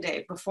plan for the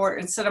day? Before,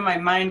 instead of my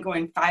mind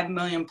going 5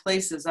 million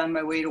places on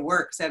my way to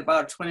work, 'cause I had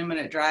about a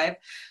 20-minute drive,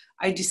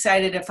 I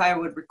decided if I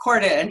would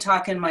record it and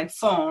talk in my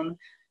phone,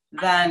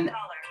 then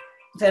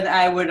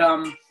I would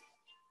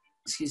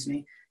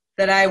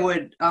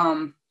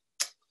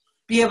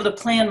be able to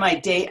plan my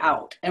day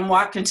out and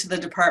walk into the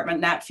department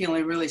not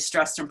feeling really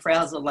stressed and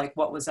frazzled, like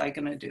what was I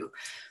going to do.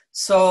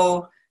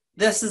 So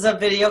this is a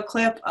video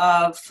clip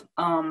of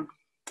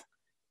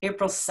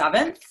April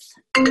 7th.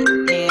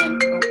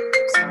 And,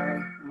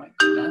 sorry, oh my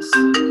goodness.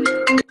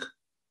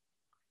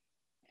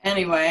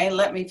 Anyway,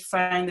 let me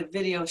find the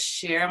video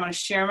share. I'm going to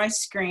share my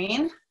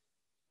screen.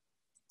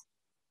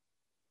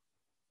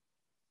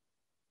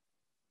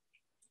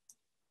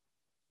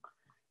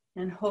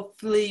 And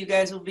hopefully you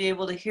guys will be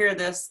able to hear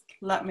this.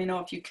 Let me know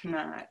if you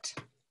cannot.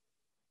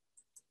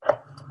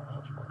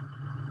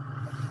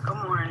 Good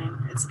morning.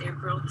 It's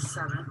April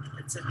 7th.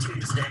 It's a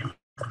Tuesday.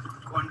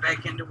 Going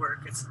back into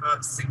work. It's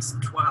about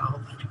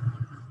 6:12.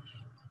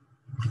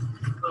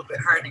 A little bit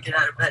hard to get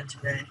out of bed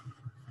today.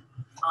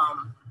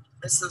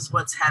 This is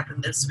what's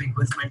happened this week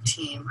with my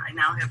team. I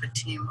now have a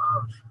team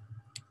of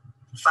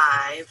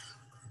 5.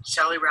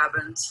 Shelly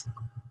Robbins,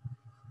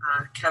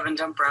 Kevin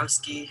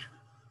Dombrowski,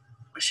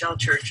 Michelle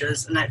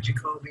Churches, Annette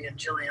Jacoby, and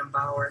Jillian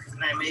Bauer.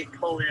 And I may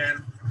pull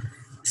in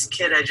this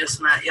kid I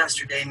just met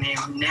yesterday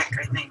named Nick,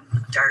 I think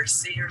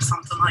Darcy or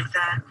something like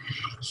that.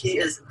 He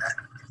is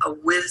a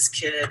whiz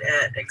kid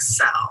at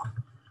Excel.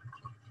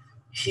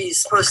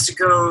 He's supposed to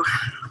go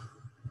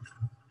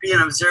be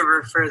an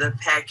observer for the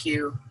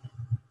PACU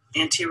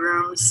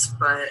anterooms,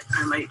 but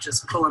I might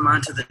just pull him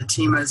onto the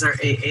team as our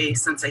AA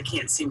since I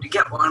can't seem to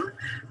get one.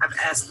 I've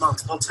asked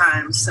multiple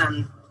times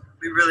and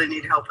we really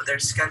need help with their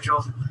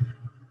schedule.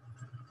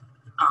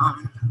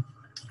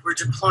 We're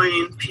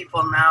deploying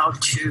people now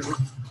to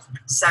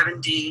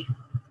 7D,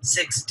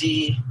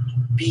 6D,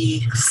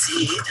 B,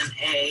 C, and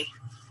A.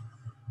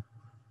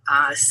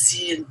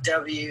 C and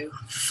W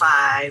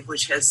 5,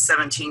 which has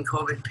 17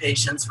 COVID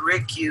patients.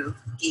 RICU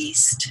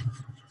East,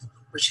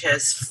 which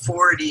has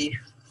 40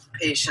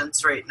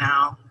 patients right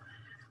now.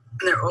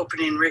 And they're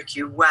opening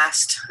RICU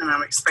West, and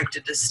I'm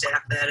expected to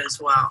staff that as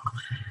well.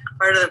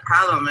 Part of the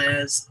problem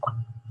is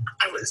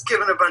I was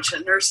given a bunch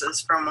of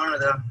nurses from one of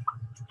the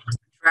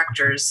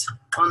directors.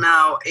 Well,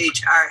 now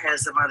HR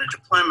has them on a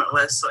deployment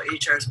list, so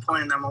HR is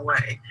pulling them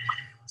away.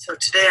 So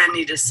today I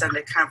need to send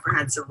a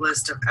comprehensive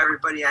list of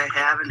everybody I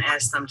have and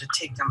ask them to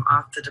take them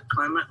off the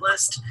deployment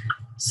list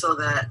so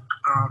that,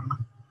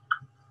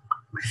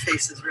 my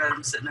face is red,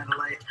 I'm sitting at a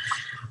light,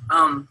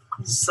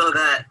 so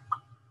that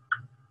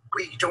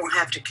we don't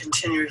have to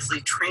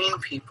continuously train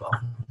people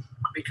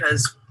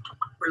because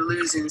we're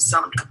losing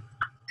some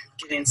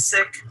getting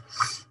sick.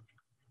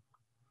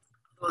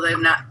 Well, they've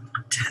not,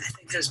 I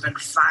think there's been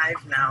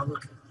 5 now who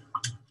come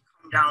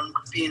down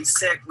being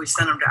sick. We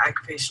send them to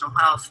occupational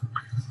health.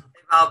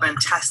 They've all been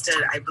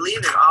tested. I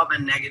believe they've all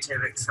been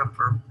negative except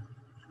for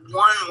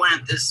one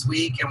went this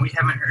week and we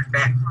haven't heard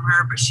back from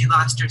her, but she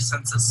lost her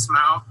sense of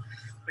smell,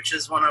 which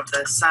is one of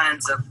the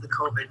signs of the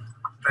COVID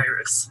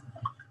virus.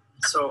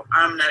 So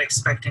I'm not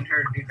expecting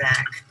her to be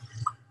back.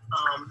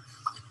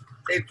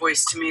 They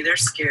voiced to me they're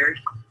scared,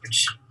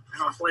 which I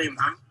don't blame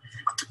them.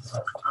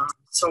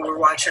 So we're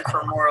watching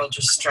for moral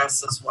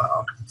distress as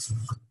well.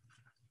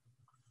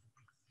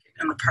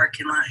 In the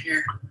parking lot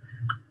here.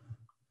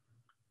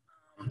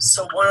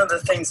 So one of the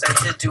things I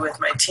did do with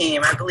my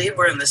team, I believe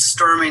we're in the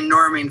storming,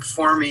 norming,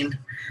 forming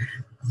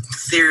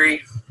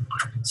theory.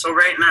 So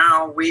right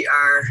now we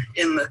are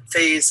in the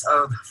phase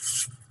of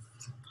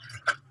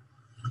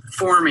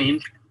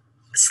forming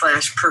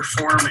 /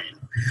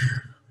 performing.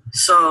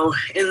 So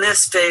in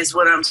this phase,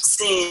 what I'm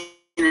seeing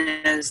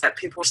is that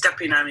people are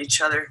stepping on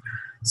each other.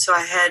 So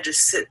I had to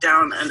sit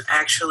down and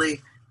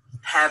actually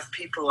have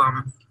people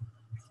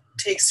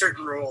take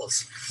certain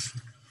roles.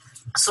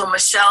 So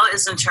Michelle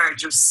is in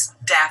charge of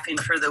staffing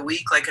for the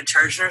week, like a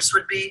charge nurse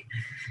would be.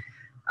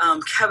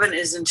 Kevin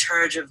is in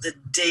charge of the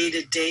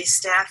day-to-day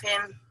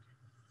staffing.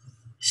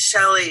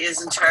 Shelley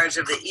is in charge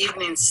of the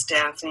evening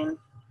staffing.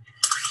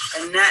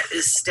 Annette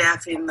is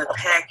staffing the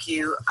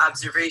PACU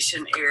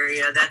observation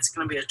area. That's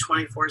going to be a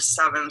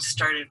 24/7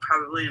 starting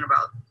probably in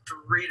about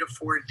 3 to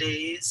 4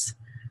 days.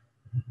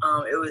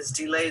 It was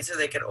delayed so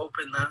they could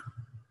open the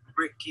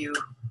RICU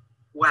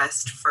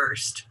West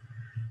first.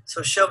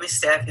 So she'll be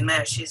staffing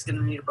that. She's going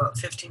to need about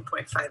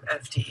 15.5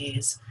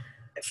 FTEs.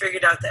 I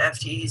figured out the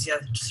FTEs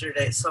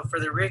yesterday. So for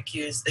the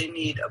RICUs, they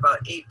need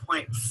about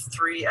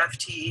 8.3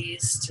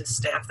 FTEs to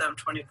staff them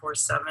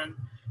 24/7.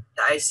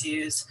 The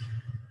ICUs,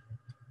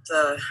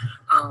 the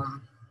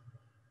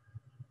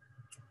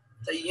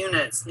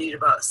units need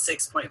about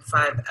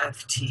 6.5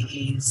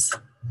 FTEs. I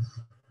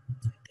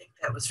think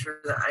that was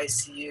for the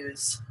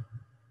ICUs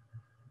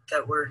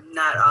that were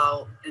not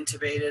all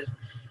intubated.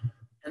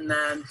 and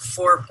then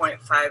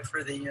 4.5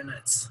 for the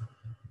units.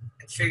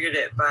 I figured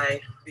it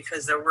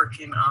because they're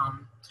working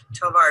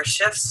 12-hour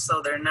shifts,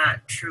 so they're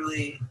not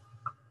truly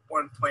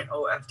 1.0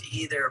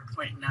 FTE, they're a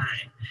 0.9.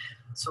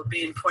 So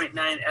being 0.9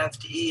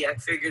 FTE, I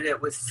figured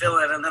it with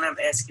fill-in, and then I'm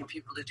asking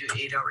people to do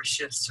 8-hour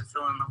shifts to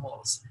fill in the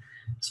holes.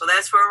 So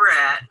that's where we're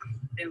at.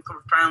 I think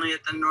we're finally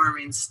at the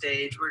norming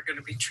stage. We're going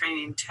to be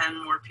training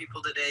 10 more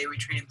people today. We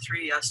trained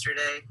 3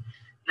 yesterday.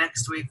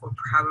 Next week we'll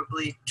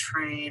probably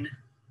train,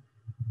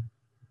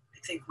 I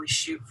think we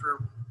shoot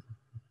for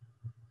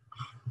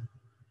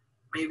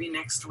maybe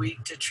next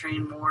week to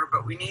train more,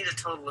 but we need a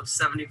total of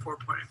 74.5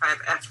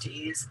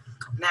 FTEs,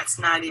 and that's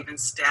not even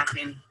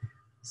staffing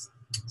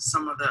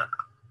some of the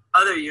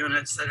other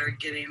units that are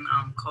getting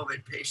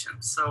COVID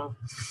patients. So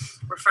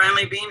we're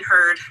finally being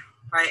heard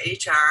by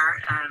HR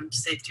and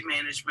safety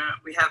management.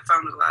 We have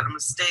found a lot of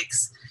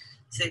mistakes.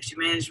 Safety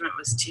management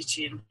was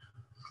teaching,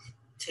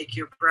 take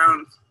your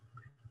brown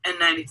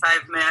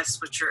N95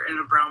 masks, which are in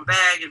a brown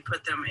bag, and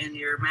put them in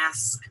your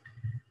mask,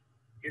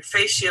 your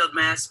face shield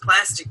mask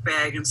plastic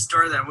bag, and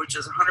store them, which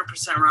is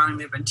 100% wrong.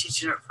 They've been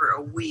teaching it for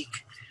a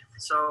week.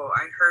 So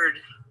I heard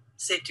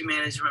safety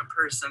management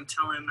person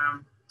telling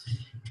them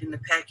in the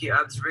PACU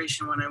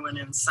observation when I went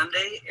in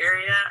Sunday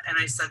area, and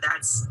I said,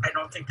 I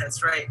don't think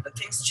that's right, but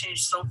things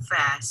change so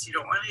fast. You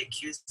don't want to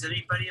accuse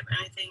anybody of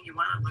anything. You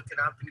want to look it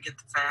up and get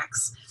the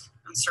facts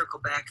and circle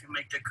back and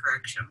make the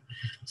correction.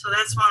 So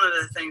that's one of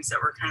the things that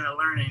we're kind of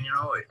learning. You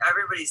know,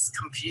 everybody's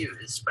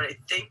confused, but I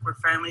think we're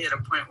finally at a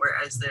point where,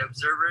 as the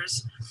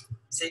observers,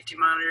 safety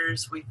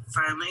monitors, we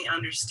finally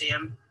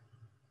understand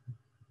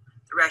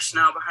the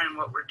rationale behind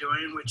what we're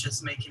doing, which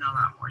is making a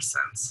lot more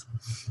sense.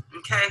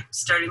 Okay,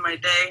 starting my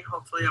day.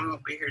 Hopefully I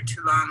won't be here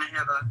too long. I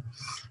have a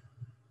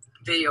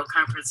video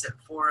conference at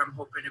 4. I'm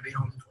hoping to be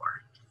home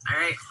 4. All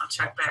right, I'll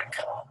check back.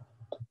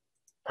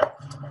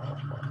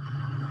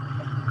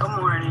 Good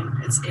morning.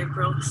 It's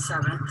April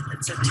 7th.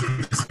 It's a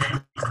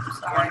Tuesday.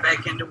 Going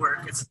back into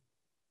work.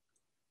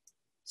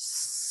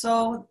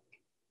 So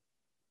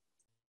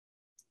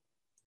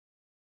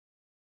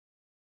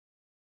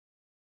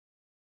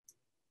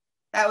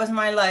that was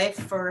my life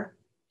for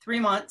 3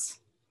 months.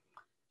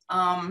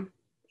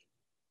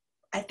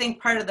 I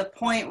think part of the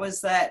point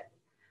was that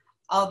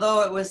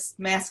although it was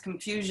mass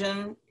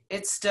confusion,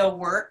 it still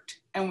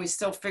worked, and we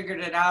still figured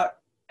it out,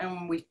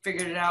 and we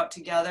figured it out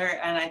together.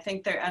 And I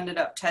think they ended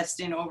up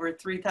testing over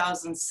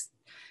 3,000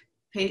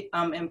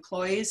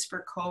 employees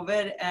for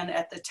COVID. And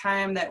at the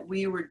time that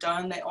we were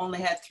done, they only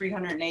had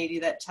 380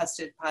 that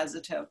tested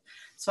positive.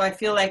 So I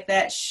feel like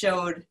that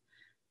showed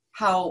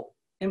how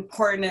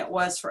important it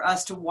was for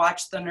us to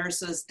watch the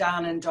nurses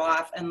down and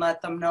doff and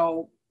let them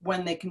know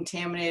when they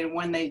contaminated,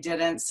 when they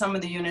didn't. Some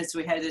of the units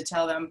we had to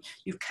tell them,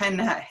 you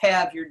cannot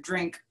have your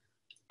drink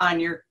on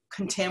your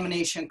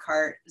contamination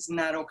cart. It's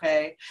not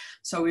okay.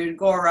 So we would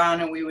go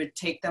around and we would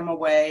take them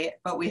away,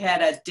 but we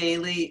had a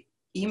daily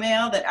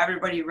email that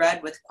everybody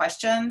read with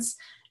questions.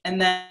 And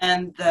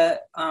then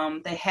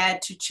they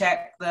had to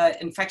check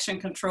the infection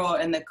control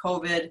and the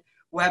COVID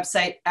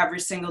website every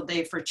single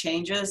day for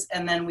changes.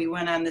 And then we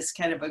went on this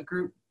kind of a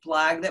group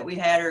blog that we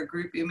had, or a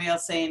group email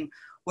saying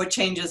what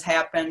changes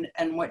happened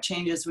and what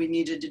changes we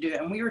needed to do.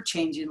 And we were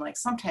changing, like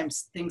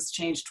sometimes things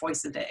change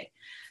twice a day,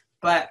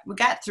 but we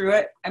got through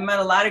it. I met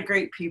a lot of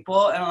great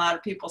people, and a lot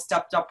of people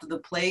stepped up to the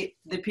plate.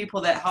 The people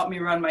that helped me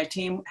run my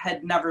team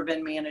had never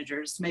been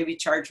managers, maybe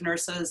charge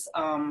nurses.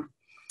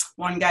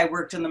 One guy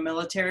worked in the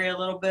military a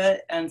little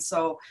bit. And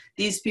so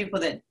these people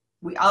that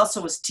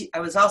I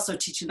was also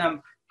teaching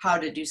them how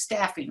to do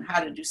staffing,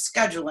 how to do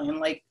scheduling.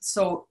 Like,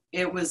 so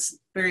it was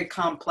very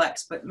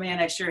complex, but man,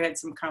 I sure had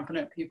some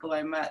competent people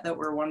I met that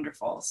were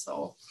wonderful.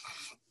 So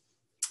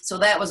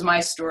that was my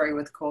story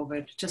with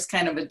COVID, just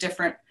kind of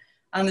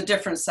on the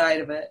different side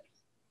of it.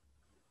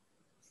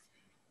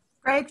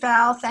 Great,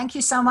 Val. Thank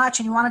you so much.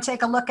 And you want to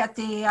take a look at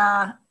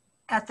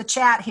the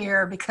chat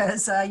here,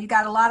 because you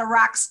got a lot of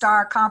rock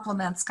star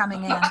compliments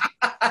coming in.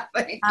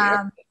 Thank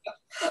you.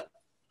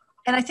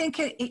 And I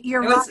think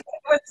you're right.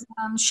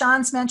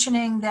 Sean's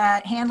mentioning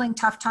that handling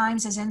tough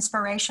times is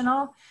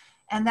inspirational.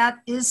 And that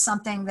is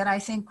something that I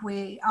think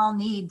we all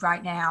need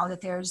right now,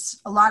 that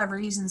there's a lot of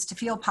reasons to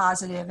feel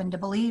positive and to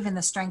believe in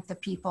the strength of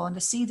people and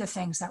to see the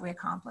things that we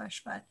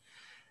accomplish. But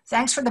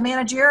thanks for the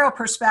managerial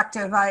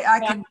perspective. I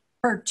can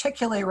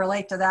particularly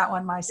relate to that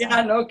one myself.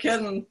 Yeah, no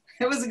kidding.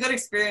 It was a good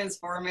experience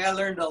for me. I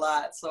learned a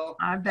lot. So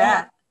I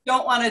bet.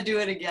 Don't want to do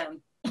it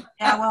again.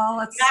 Yeah, well,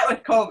 not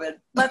with COVID.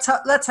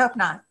 Let's hope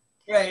not.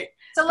 Right.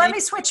 So let me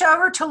switch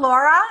over to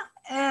Laura,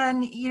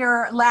 and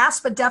your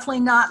last but definitely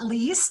not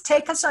least,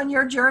 take us on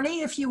your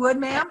journey, if you would,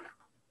 ma'am.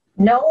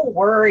 No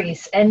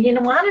worries. And you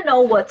want to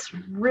know what's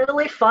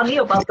really funny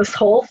about this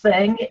whole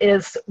thing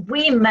is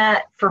we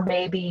met for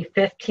maybe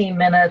 15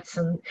 minutes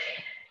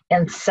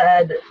and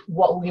said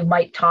what we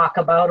might talk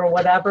about or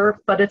whatever,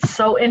 but it's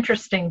so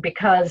interesting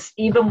because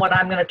even what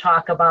I'm going to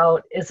talk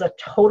about is a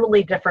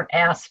totally different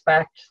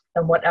aspect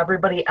than what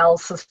everybody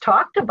else has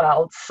talked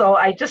about. So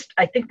I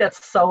think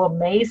that's so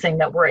amazing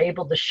that we're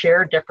able to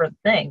share different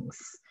things.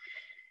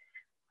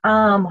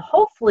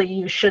 Hopefully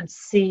you should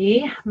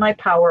see my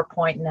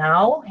PowerPoint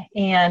now.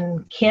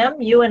 And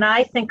Kim, you and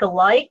I think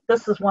alike.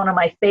 This is one of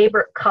my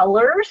favorite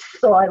colors.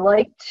 So I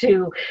like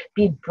to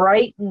be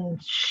bright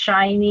and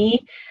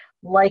shiny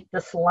like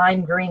this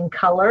lime green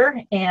color.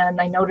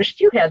 And I noticed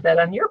you had that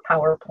on your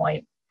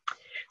PowerPoint.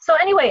 So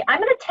anyway,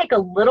 I'm going to take a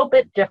little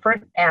bit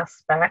different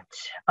aspect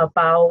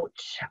about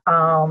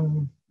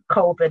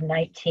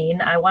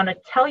COVID-19. I want to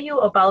tell you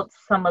about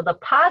some of the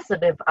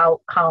positive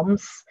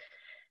outcomes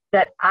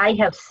that I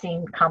have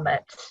seen come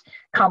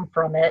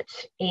from it.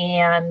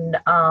 And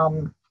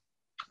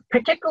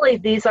particularly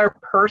these are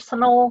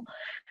personal,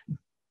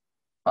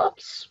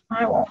 oops,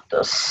 I want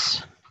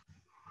this.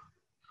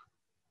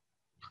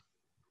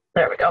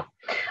 There we go.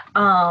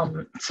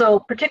 So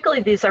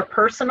particularly these are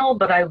personal,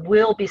 but I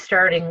will be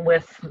starting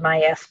with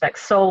my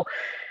aspects. So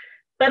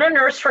been a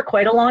nurse for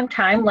quite a long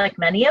time, like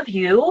many of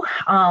you.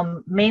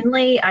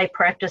 Mainly I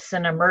practice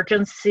in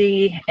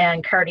emergency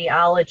and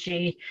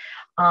cardiology.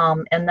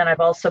 And then I've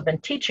also been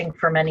teaching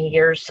for many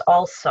years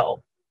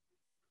also.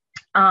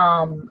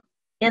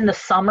 In the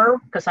summer,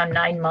 because I'm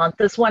 9 months,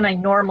 is when I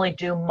normally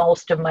do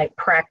most of my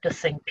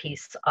practicing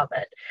piece of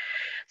it.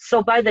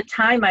 So by the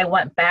time I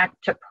went back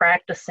to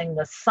practicing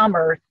this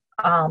summer,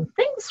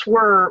 things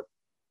were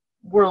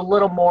a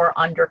little more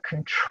under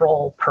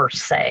control per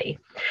se.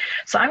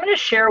 So I'm going to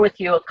share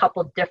with you a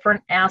couple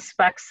different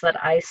aspects that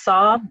I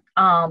saw.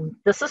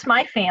 This is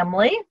my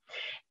family.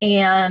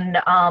 And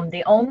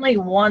the only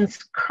ones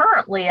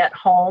currently at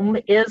home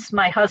is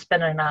my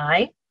husband and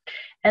I,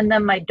 and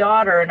then my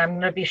daughter. And I'm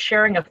going to be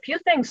sharing a few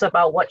things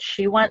about what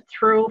she went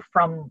through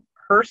from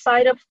her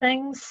side of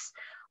things.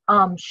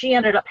 She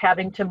ended up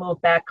having to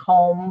move back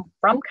home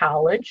from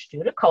college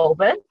due to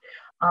COVID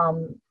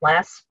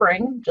last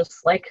spring,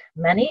 just like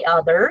many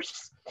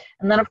others.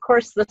 And then, of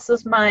course, this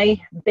is my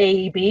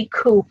baby,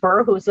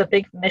 Cooper, who's a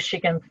big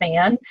Michigan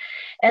fan.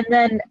 And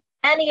then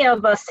any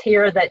of us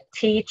here that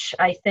teach,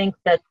 I think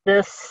that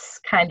this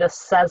kind of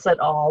says it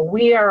all.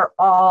 We are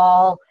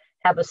all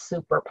have a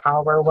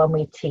superpower when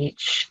we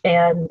teach.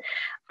 And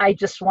I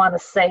just want to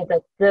say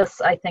that this,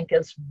 I think,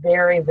 is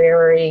very,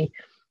 very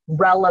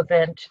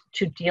relevant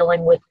to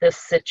dealing with this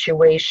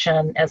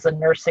situation as a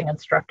nursing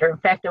instructor. In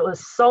fact, it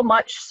was so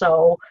much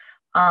so,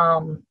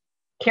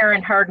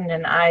 Karen Harden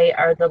and I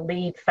are the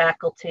lead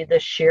faculty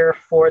this year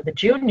for the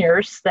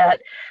juniors,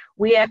 that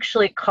we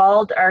actually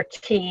called our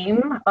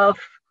team of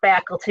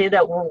faculty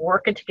that were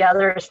working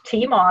together as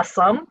Team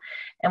Awesome,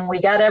 and we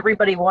got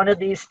everybody one of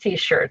these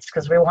t-shirts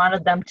because we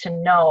wanted them to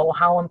know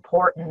how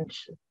important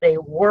they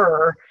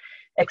were,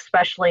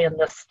 especially in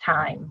this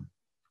time.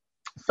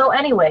 So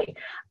anyway,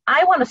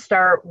 I want to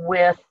start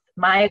with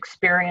my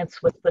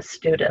experience with the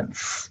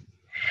students.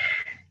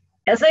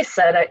 As I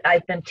said,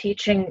 I've been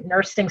teaching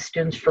nursing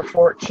students for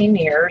 14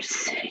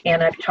 years,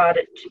 and I've taught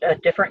at a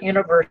different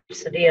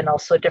university and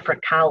also a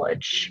different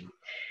college.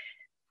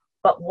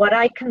 But what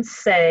I can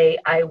say,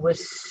 I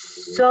was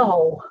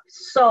so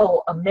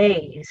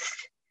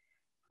amazed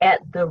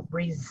at the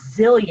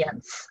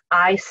resilience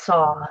I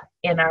saw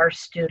in our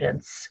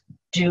students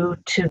due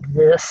to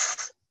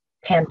this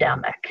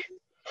pandemic.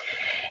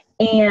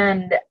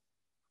 And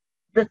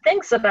the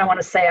things that I want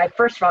to say,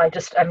 first of all,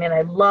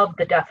 I love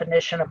the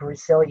definition of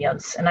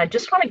resilience. And I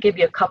just want to give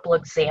you a couple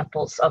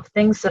examples of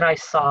things that I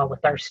saw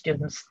with our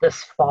students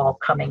this fall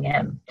coming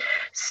in,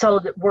 so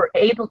that we're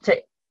able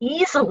to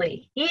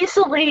easily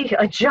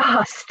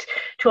adjust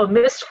to a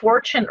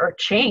misfortune or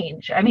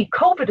change. I mean,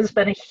 COVID has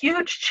been a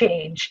huge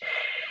change.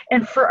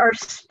 And for our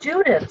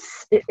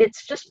students,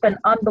 it's just been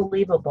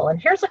unbelievable.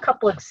 And here's a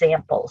couple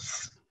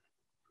examples.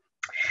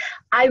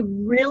 I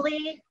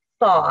really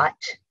thought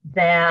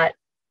that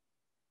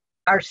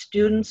our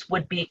students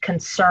would be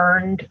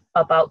concerned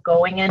about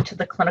going into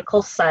the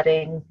clinical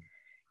setting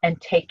and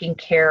taking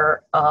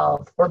care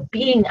of, or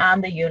being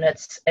on the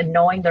units and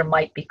knowing there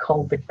might be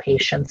COVID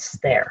patients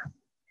there.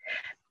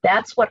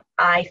 That's what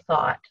I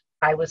thought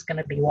I was going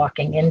to be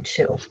walking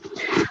into.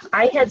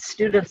 I had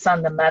students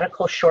on the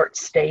medical short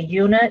stay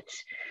unit,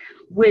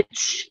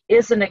 which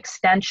is an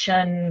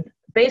extension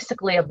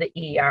basically of the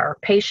ER.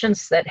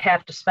 Patients that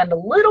have to spend a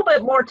little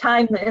bit more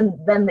time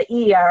than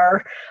the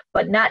ER,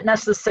 but not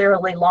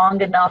necessarily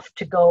long enough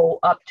to go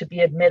up to be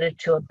admitted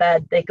to a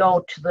bed. They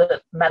go to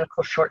the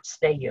medical short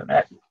stay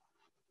unit.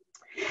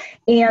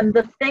 And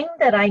the thing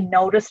that I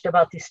noticed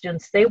about these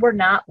students, they were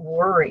not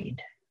worried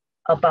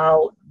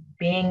about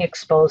being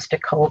exposed to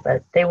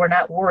COVID. They were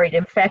not worried.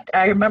 In fact,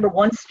 I remember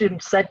one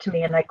student said to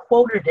me, and I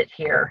quoted it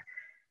here,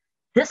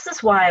 "This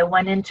is why I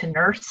went into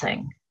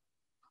nursing.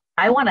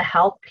 I want to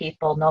help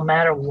people no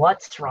matter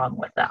what's wrong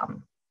with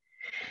them."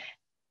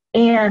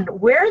 And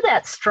where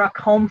that struck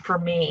home for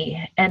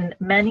me, and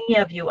many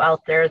of you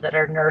out there that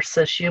are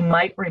nurses, you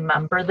might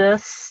remember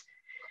this,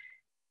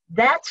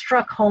 that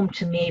struck home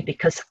to me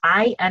because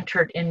I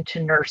entered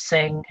into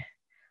nursing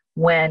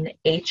when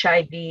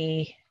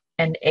HIV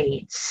and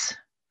AIDS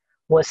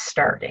was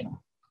starting.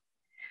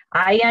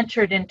 I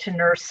entered into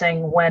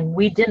nursing when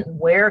we didn't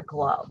wear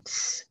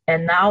gloves.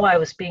 And now I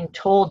was being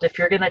told, if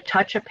you're going to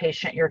touch a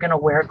patient, you're going to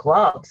wear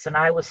gloves. And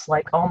I was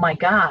like, oh my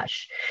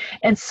gosh.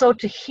 And so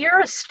to hear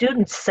a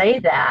student say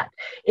that,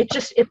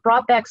 it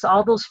brought back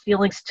all those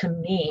feelings to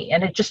me.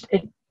 And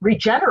it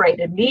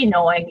regenerated me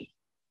knowing,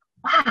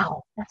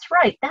 wow, that's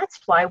right. That's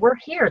why we're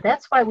here.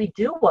 That's why we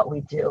do what we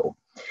do.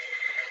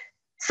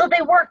 So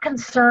they weren't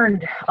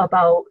concerned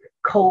about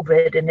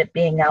COVID and it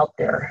being out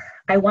there.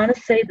 I want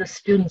to say the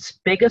students'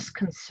 biggest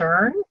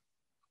concern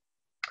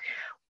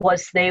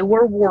was they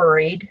were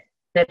worried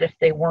that if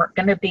they weren't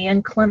going to be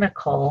in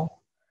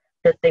clinical,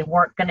 that they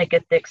weren't going to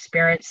get the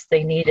experience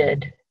they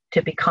needed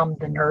to become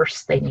the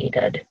nurse they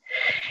needed.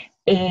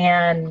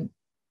 And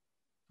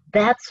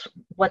that's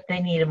what they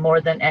needed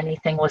more than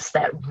anything, was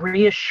that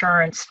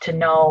reassurance to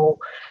know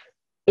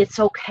it's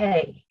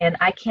okay. And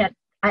I can't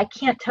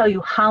tell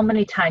you how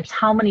many times,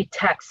 how many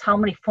texts, how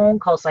many phone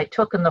calls I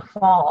took in the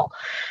fall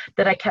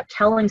that I kept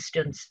telling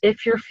students,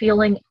 if you're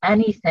feeling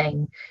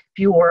anything, if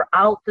you were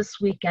out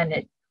this weekend,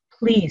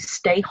 please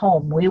stay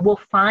home. We will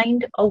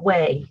find a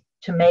way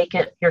to make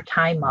it your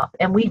time up.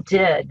 And we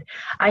did.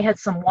 I had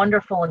some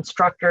wonderful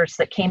instructors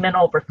that came in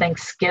over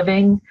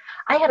Thanksgiving.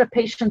 I had a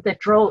student that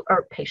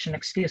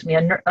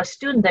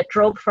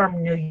drove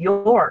from New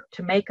York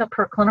to make up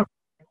her clinical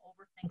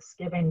over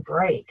Thanksgiving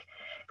break,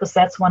 because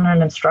that's when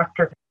an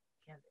instructor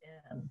can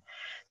get in.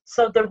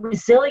 So the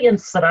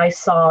resilience that I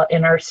saw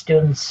in our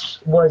students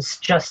was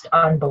just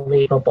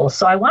unbelievable.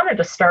 So I wanted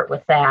to start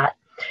with that.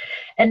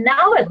 And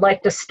now I'd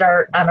like to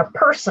start on a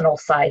personal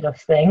side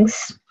of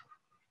things.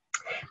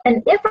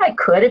 And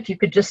if you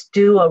could just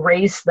do a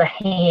raise the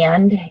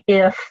hand,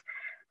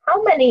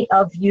 how many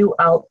of you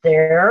out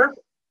there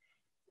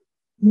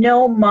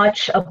know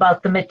much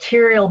about the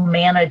material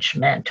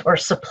management or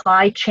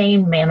supply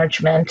chain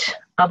management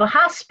of a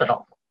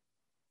hospital?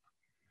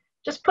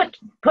 Just put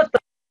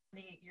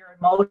your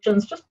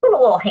emotions, just put a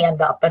little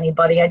hand up,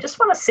 anybody. I just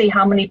want to see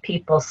how many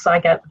people. So I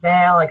got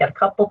Val, I got a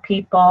couple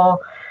people,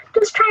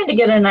 just trying to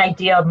get an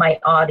idea of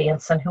my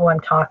audience and who I'm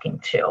talking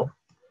to.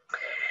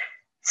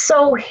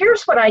 So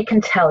here's what I can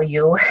tell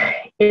you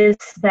is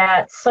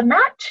that, so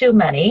not too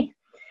many,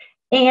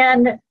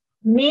 and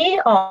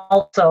me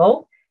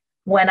also,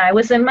 when I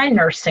was in my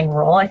nursing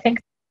role, I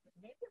think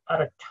maybe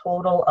about a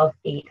total of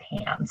 8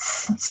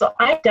 hands. So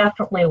I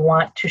definitely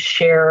want to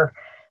share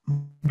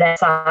that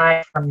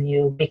side from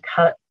you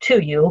because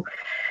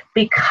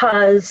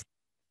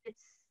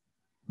it's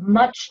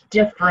much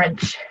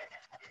different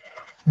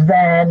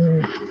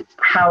than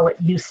how it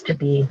used to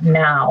be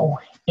now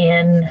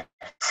in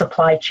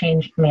supply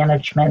chain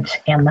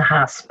management and the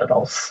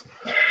hospitals.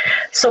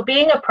 So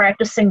being a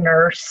practicing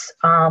nurse,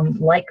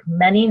 like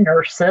many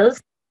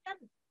nurses,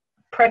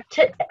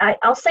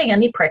 I'll say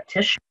any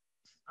practitioner,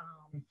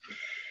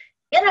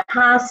 in a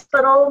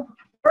hospital,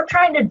 we're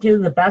trying to do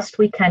the best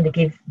we can to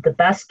give the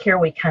best care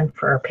we can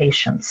for our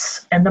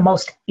patients. And the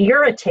most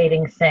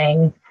irritating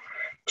thing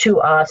to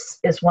us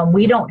is when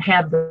we don't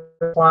have the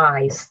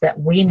supplies that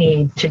we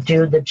need to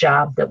do the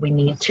job that we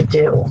need to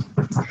do.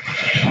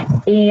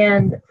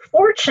 And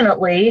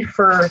fortunately,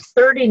 for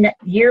 30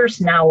 years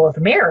now of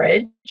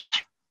marriage,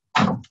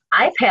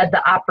 I've had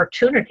the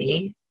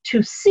opportunity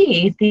to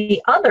see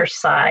the other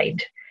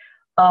side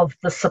of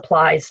the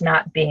supplies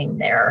not being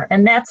there,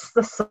 and that's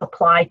the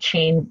supply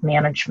chain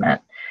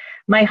management.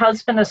 My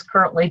husband is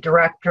currently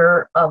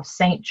director of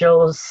St.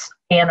 Joe's,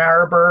 Ann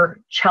Arbor,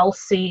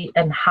 Chelsea,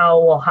 and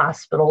Howell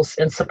hospitals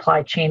in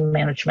supply chain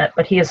management,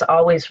 but he has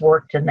always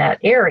worked in that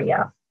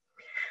area.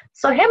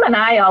 So him and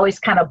I always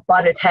kind of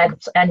butted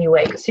heads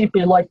anyway, because he'd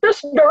be like,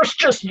 this nurse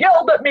just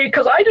yelled at me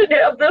because I didn't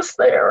have this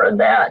there and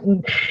that.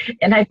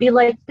 And I'd be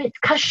like,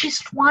 because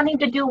she's wanting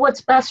to do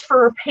what's best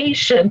for her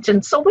patient.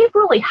 And so we've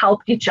really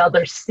helped each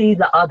other see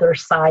the other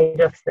side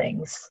of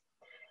things.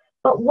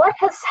 But what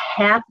has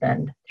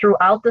happened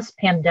throughout this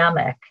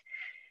pandemic,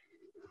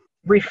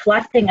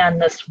 reflecting on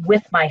this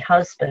with my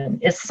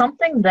husband, is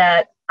something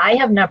that I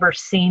have never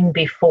seen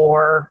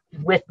before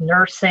with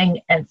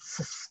nursing, and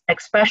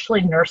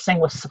especially nursing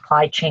with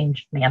supply chain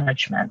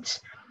management.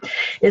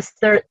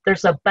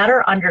 There's a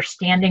better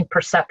understanding,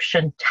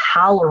 perception,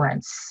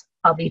 tolerance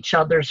of each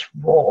other's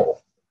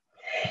role.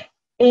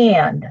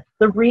 And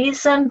the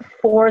reason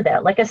for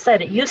that, like I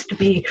said, it used to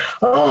be,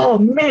 oh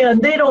man,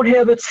 they don't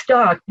have it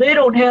stocked. They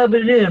don't have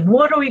it in.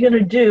 What are we going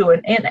to do?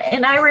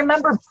 And I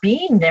remember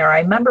being there. I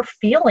remember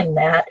feeling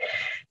that,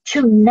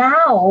 to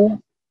now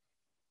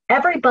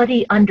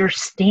everybody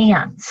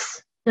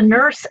understands. The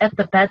nurse at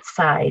the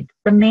bedside,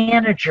 the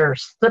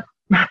managers, the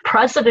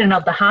president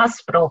of the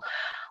hospital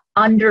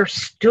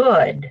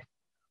understood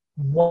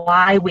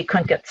why we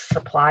couldn't get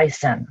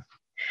supplies in.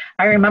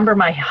 I remember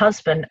my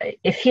husband,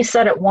 if he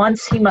said it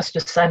once, he must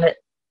have said it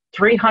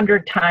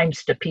 300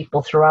 times to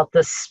people throughout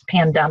this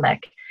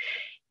pandemic.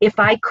 If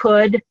I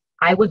could,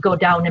 I would go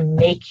down and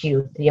make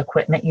you the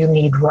equipment you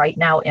need right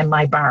now in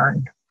my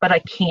barn, but I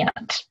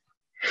can't,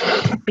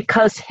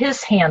 because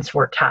his hands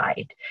were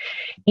tied.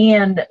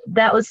 And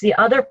that was the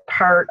other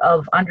part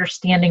of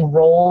understanding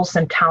roles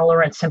and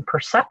tolerance and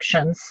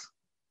perceptions.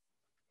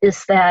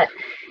 is that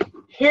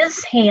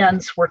his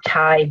hands were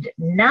tied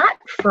not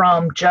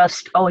from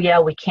just, oh yeah,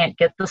 we can't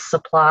get the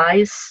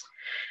supplies.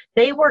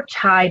 They were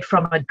tied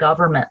from a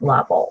government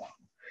level.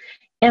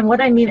 And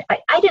what I mean,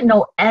 I didn't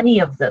know any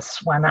of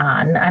this went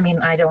on. I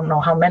mean, I don't know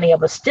how many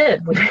of us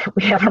did.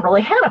 We haven't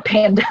really had a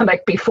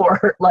pandemic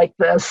before like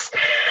this.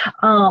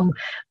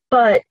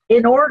 But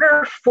in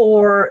order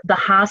for the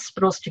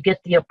hospitals to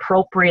get the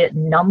appropriate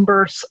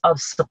numbers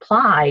of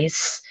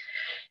supplies,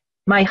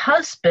 my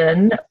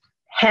husband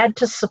had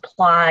to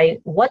supply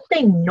what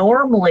they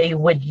normally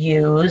would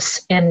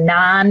use in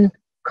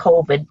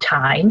non-COVID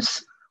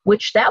times,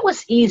 which that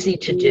was easy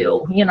to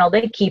do. You know,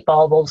 they keep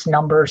all those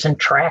numbers and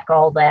track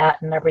all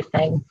that and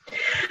everything.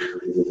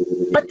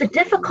 But the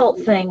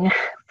difficult thing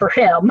for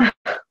him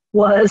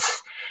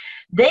was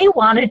they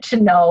wanted to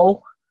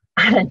know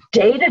on a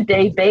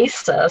day-to-day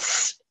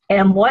basis,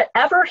 and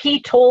whatever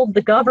he told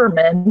the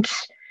government,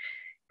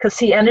 because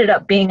he ended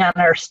up being on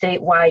our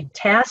statewide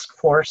task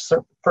force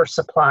for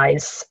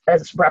supplies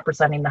as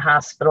representing the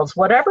hospitals,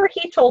 whatever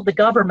he told the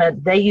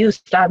government they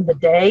used on the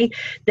day,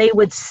 they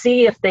would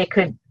see if they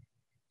could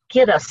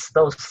get us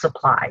those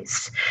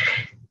supplies.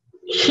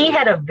 He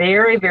had a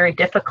very, very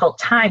difficult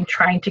time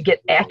trying to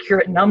get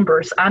accurate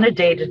numbers on a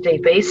day-to-day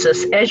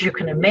basis, as you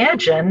can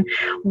imagine,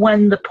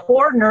 when the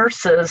poor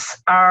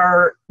nurses,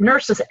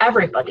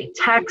 everybody,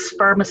 techs,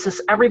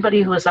 pharmacists,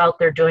 everybody who was out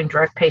there doing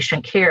direct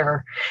patient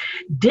care,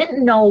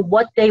 didn't know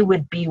what they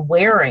would be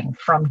wearing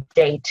from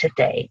day to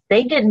day.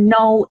 They didn't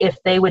know if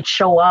they would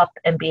show up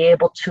and be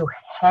able to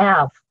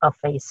have a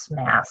face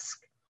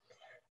mask.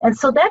 And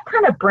so that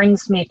kind of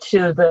brings me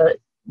to the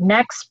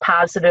next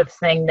positive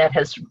thing that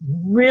has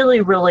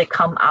really, really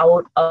come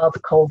out of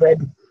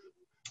COVID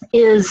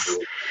is,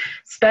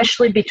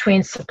 especially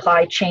between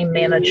supply chain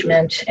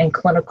management and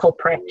clinical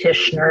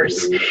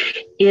practitioners,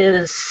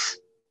 is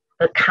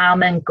a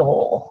common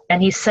goal.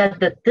 And he said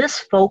that this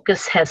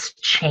focus has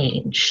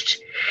changed.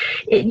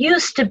 It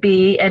used to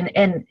be,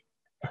 and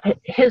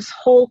his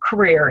whole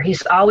career,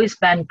 he's always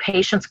been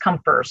patients come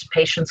first,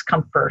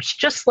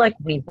 just like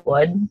we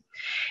would.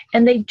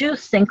 And they do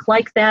think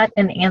like that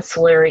in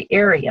ancillary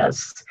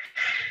areas.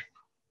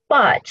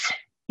 But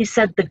he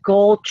said the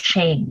goal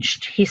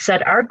changed. He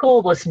said our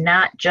goal was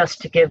not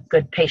just to give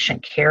good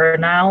patient care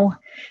now.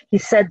 He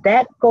said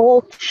that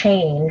goal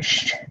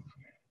changed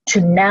to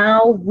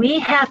now we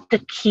have to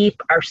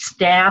keep our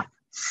staff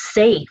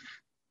safe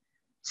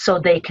so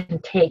they can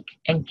take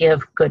and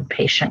give good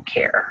patient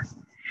care.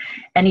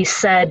 And he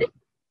said,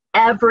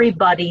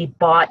 everybody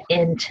bought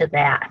into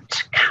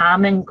that.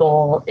 Common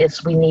goal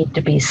is we need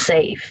to be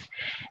safe.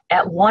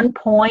 At one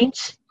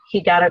point,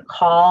 he got a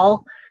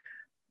call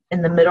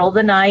in the middle of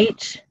the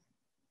night.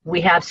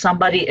 We have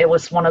somebody, it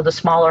was one of the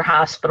smaller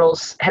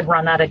hospitals, had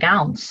run out of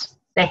gowns.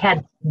 They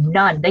had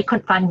none. They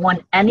couldn't find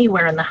one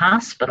anywhere in the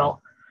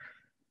hospital.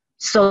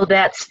 So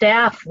that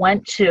staff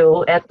went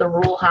to, at the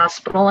rural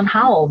hospital in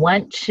Howell,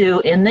 went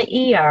to, in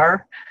the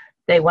ER,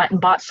 they went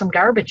and bought some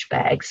garbage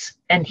bags,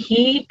 and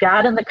he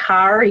got in the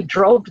car, he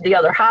drove to the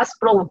other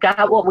hospital,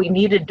 got what we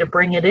needed to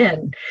bring it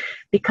in,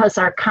 because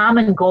our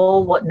common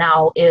goal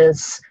now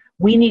is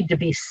we need to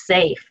be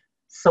safe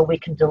so we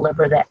can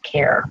deliver that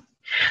care.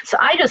 So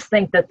I just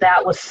think that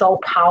that was so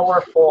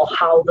powerful,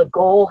 how the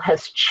goal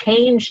has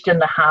changed in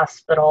the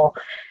hospital.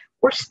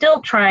 We're still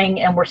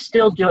trying and we're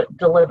still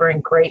delivering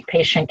great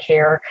patient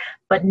care,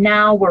 but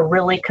now we're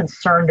really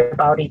concerned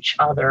about each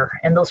other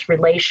and those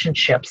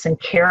relationships and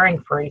caring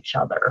for each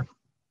other.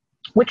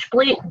 Which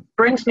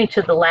brings me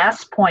to the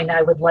last point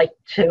I would like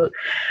to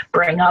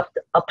bring up,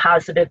 a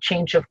positive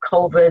change of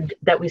COVID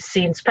that we've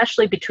seen,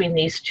 especially between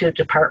these two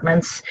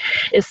departments,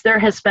 is there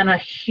has been a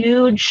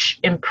huge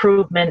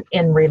improvement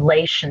in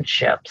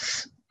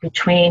relationships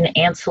between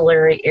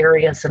ancillary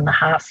areas in the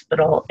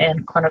hospital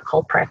and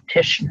clinical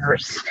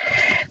practitioners,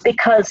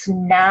 because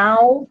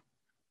now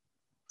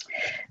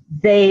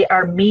they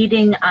are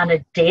meeting on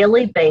a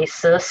daily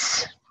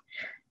basis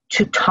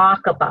to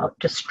talk about,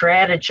 to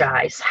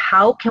strategize,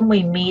 how can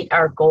we meet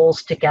our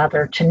goals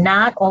together to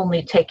not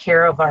only take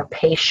care of our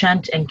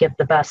patient and give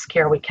the best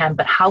care we can,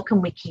 but how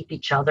can we keep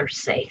each other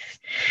safe?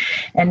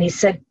 And he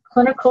said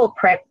clinical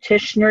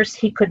practitioners,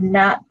 he could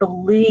not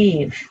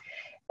believe,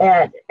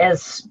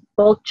 as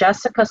both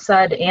Jessica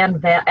said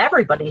and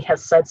everybody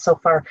has said so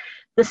far,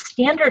 the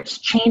standards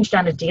changed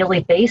on a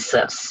daily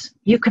basis.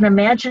 You can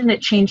imagine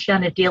it changed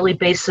on a daily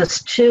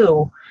basis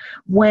too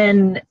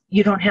when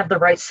you don't have the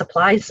right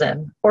supplies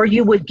in, or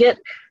you would get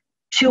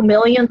 2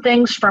 million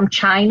things from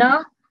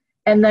China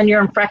and then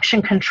your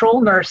infection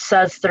control nurse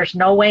says there's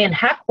no way in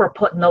heck we're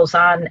putting those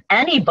on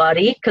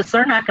anybody because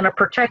they're not going to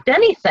protect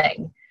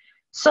anything.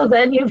 So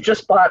then you've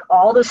just bought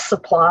all this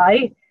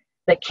supply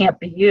that can't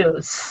be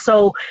used.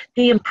 So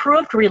the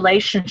improved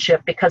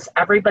relationship because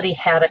everybody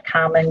had a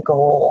common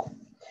goal.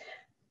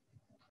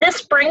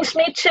 This brings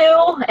me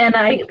to,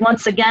 and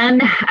once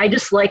again, I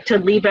just like to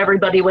leave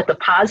everybody with a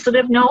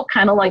positive note,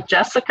 kind of like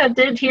Jessica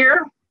did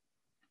here.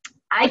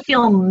 I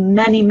feel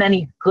many,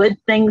 many good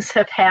things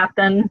have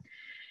happened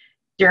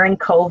during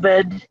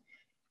COVID.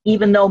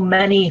 even though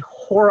many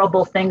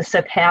horrible things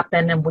have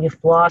happened and we've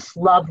lost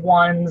loved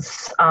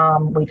ones,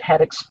 we've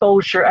had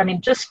exposure. I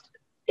mean,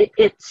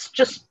 it's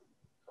just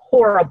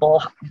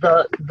horrible,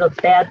 the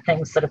bad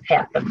things that have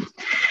happened.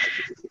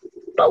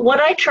 But what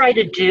I try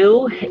to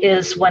do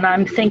is when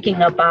I'm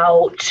thinking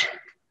about,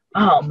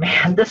 oh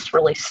man, this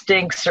really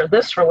stinks or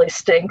this really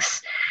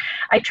stinks,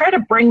 I try to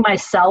bring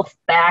myself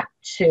back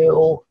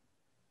to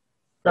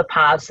the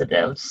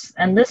positives.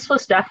 And this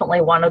was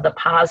definitely one of the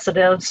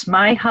positives.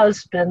 My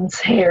husband's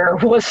hair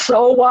was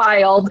so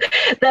wild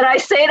that I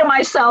say to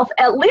myself,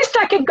 at least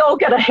I can go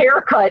get a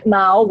haircut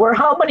now, where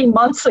how many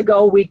months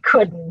ago we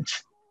couldn't.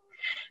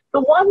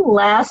 The one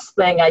last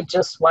thing I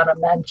just want to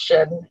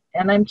mention,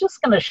 and I'm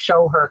just going to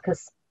show her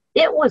because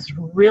it was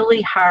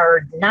really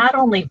hard, not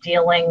only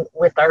dealing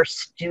with our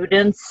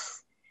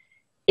students'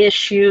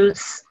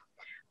 issues,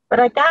 but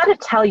I got to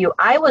tell you,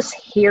 I was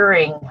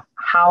hearing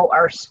how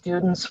our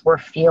students were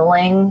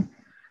feeling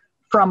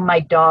from my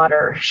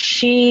daughter.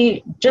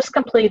 She just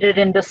completed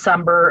in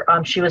December.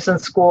 She was in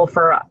school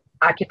for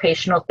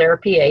occupational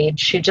therapy aide.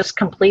 She just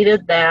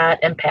completed that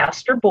and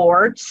passed her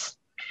boards.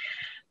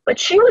 But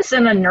she was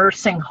in a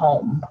nursing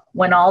home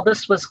when all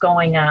this was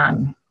going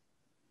on.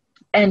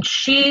 And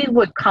she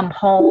would come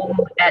home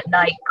at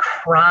night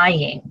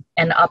crying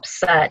and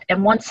upset.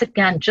 And once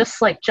again,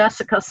 just like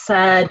Jessica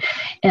said,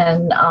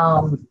 and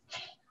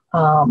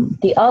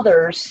the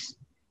others,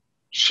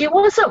 she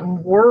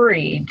wasn't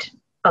worried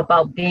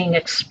about being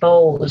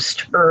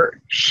exposed,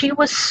 or she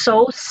was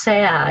so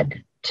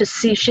sad to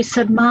see. She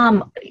said,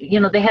 Mom,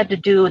 they had to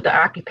do the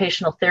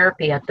occupational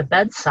therapy at the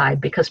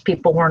bedside because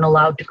people weren't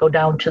allowed to go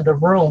down to the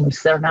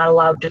rooms. They're not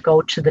allowed to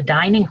go to the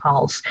dining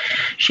halls.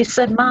 She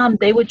said, Mom,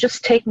 they would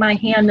just take my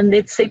hand and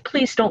they'd say,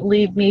 please don't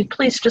leave me.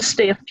 Please just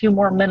stay a few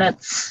more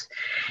minutes.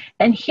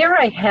 And here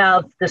I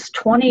have this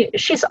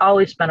she's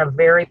always been a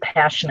very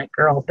passionate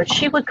girl, but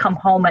she would come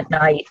home at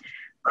night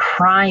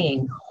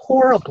crying,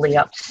 horribly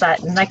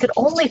upset. And I could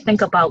only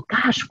think about,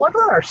 gosh, what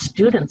are our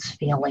students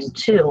feeling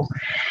too?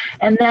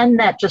 And then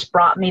that just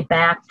brought me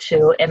back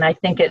to, and I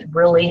think it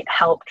really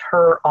helped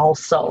her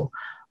also,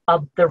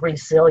 of the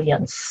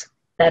resilience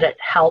that it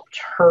helped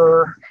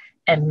her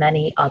and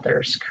many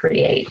others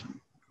create.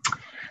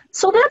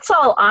 So that's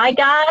all I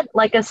got.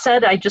 Like I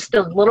said, I just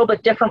a little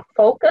bit different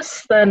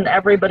focus than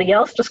everybody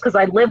else, just because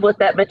I live with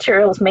that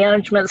materials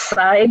management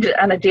side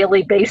on a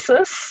daily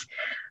basis.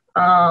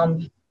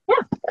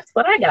 Yeah, that's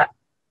what I got.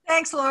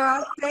 Thanks,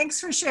 Laura. Thanks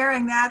for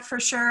sharing that, for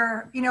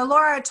sure.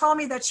 Laura told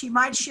me that she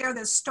might share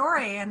this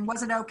story, and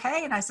was it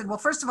okay? And I said, well,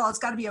 first of all, it's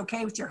got to be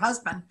okay with your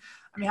husband.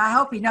 I mean, I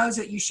hope he knows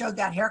that you showed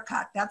that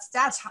haircut.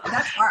 That's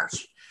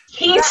harsh.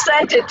 He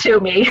sent it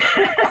to me.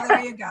 Well,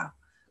 there you go.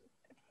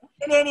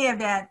 In any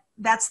event,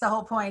 that's the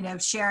whole point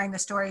of sharing the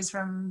stories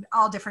from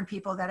all different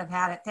people that have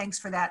had it. Thanks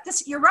for that.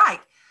 You're right.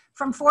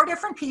 From 4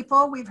 different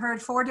people, we've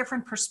heard 4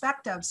 different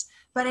perspectives,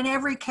 but in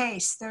every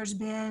case, there's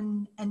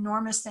been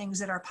enormous things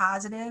that are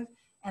positive,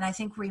 and I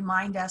think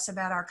remind us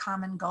about our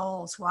common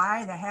goals,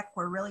 why the heck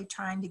we're really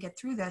trying to get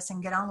through this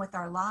and get on with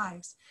our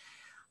lives.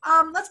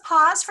 Let's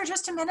pause for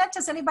just a minute.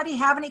 Does anybody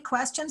have any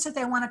questions that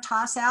they want to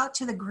toss out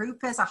to the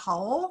group as a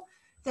whole?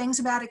 Things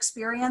about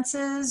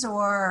experiences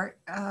or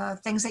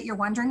things that you're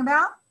wondering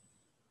about?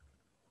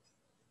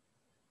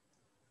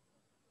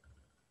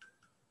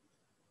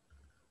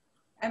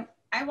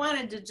 I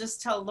wanted to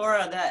just tell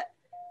Laura that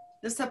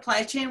the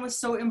supply chain was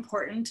so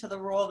important to the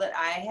role that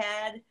I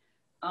had,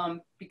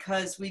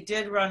 because we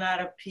did run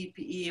out of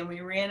PPE and we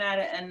ran out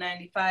of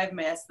N95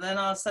 masks. Then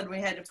all of a sudden we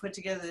had to put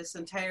together this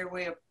entire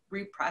way of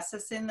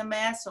reprocessing the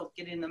masks, so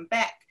getting them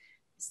back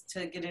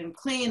to get them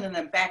clean and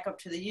then back up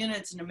to the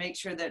units and to make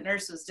sure that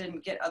nurses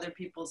didn't get other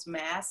people's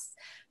masks.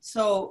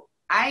 So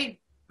I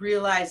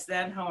realized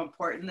then how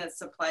important that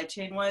supply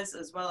chain was,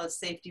 as well as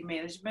safety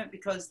management,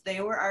 because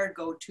they were our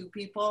go-to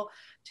people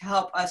to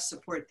help us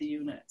support the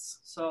units.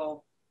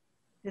 So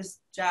his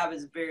job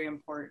is very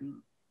important.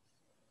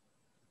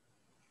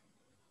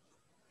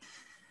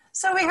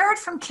 So we heard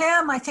from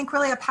Kim, I think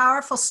really a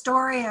powerful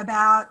story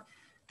about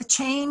the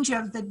change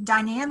of the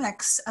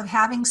dynamics of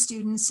having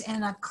students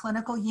in a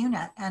clinical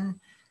unit and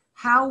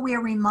how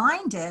we're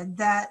reminded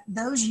that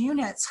those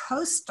units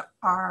host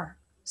our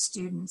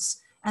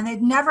students and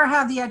they'd never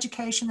have the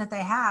education that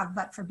they have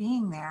but for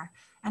being there,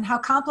 and how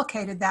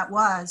complicated that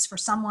was for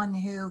someone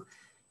who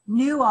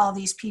knew all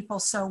these people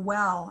so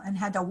well and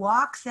had to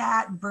walk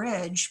that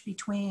bridge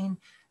between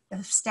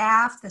the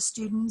staff, the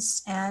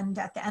students, and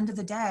at the end of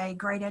the day,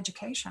 great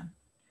education.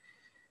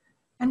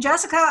 And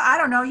Jessica, I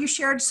don't know, you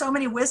shared so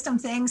many wisdom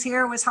things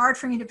here. It was hard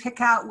for me to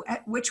pick out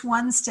which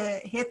ones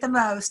to hit the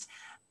most,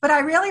 but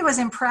I really was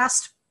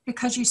impressed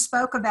because you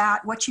spoke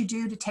about what you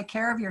do to take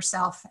care of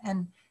yourself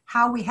and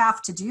how we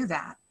have to do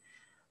that.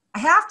 I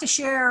have to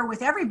share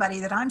with everybody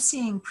that I'm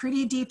seeing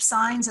pretty deep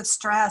signs of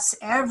stress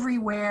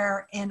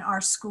everywhere in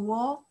our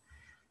school,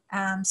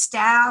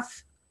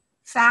 staff,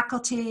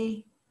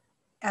 faculty,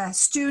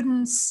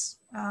 students.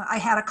 I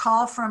had a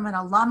call from an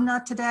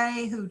alumna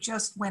today who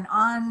just went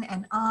on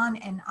and on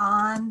and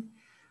on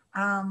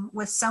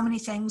with so many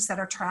things that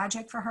are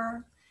tragic for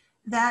her.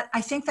 that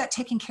I think that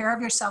taking care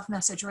of yourself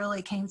message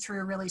really came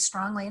through really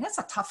strongly. And it's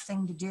a tough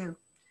thing to do.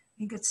 I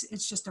think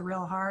it's just a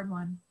real hard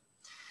one.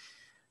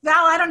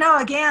 Val, I don't know,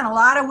 again, a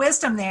lot of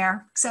wisdom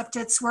there, except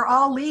we're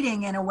all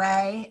leading in a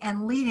way,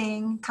 and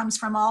leading comes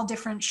from all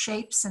different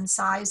shapes and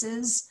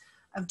sizes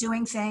of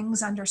doing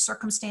things under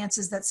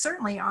circumstances that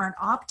certainly aren't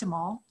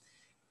optimal.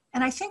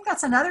 And I think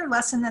that's another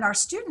lesson that our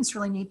students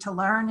really need to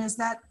learn, is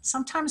that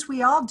sometimes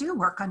we all do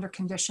work under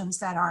conditions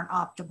that aren't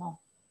optimal.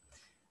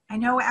 I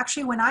know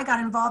actually when I got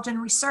involved in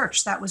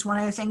research, that was one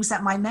of the things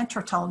that my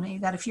mentor told me,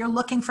 that if you're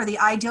looking for the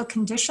ideal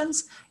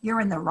conditions,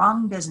 you're in the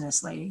wrong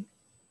business, lady.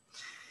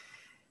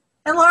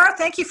 And Laura,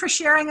 thank you for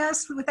sharing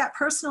us with that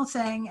personal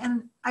thing.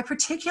 And I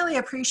particularly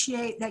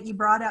appreciate that you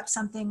brought up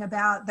something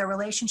about the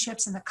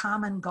relationships and the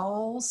common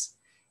goals,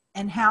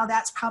 and how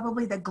that's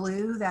probably the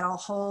glue that'll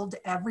hold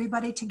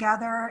everybody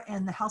together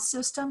in the health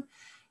system.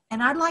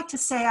 And I'd like to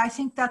say, I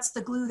think that's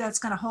the glue that's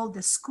going to hold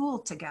the school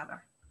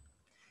together.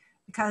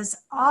 Because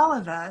all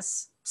of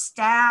us,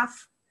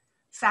 staff,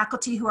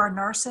 faculty who are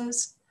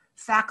nurses,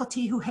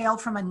 faculty who hail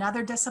from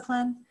another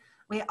discipline,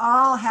 we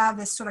all have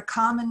this sort of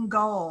common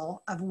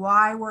goal of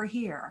why we're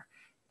here.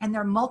 And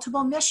there are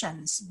multiple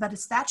missions, but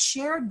it's that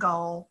shared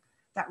goal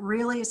that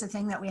really is the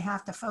thing that we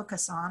have to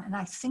focus on. And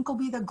I think will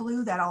be the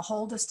glue that'll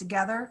hold us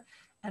together,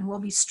 and we'll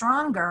be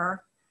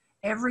stronger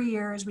every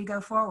year as we go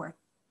forward.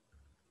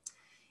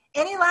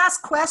 Any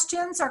last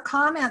questions or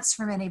comments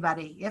from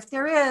anybody? If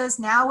there is,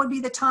 now would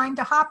be the time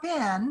to hop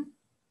in.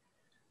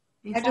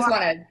 I just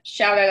want to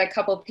shout out a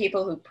couple of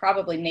people who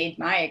probably made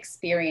my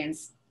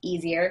experience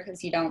easier,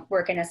 because you don't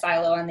work in a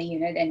silo on the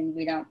unit, and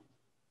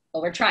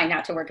we're trying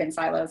not to work in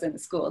silos in the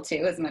school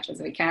too, as much as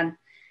we can.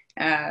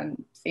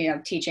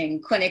 So,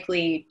 teaching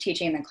clinically,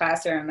 teaching in the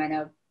classroom. I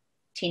know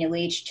Tina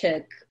Leach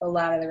took a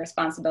lot of the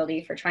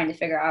responsibility for trying to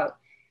figure out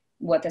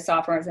what the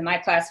sophomores in my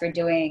class were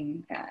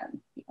doing.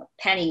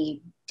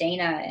 Penny,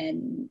 Dana,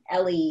 and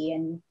Ellie,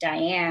 and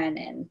Diane,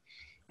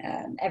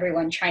 and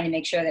everyone trying to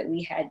make sure that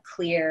we had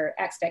clear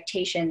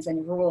expectations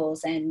and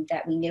rules, and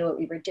that we knew what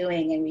we were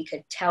doing, and we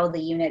could tell the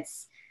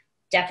units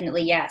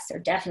definitely yes or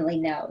definitely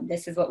no.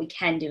 This is what we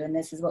can do, and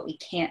this is what we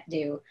can't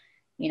do.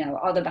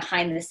 All the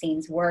behind the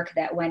scenes work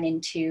that went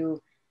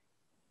into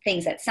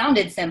things that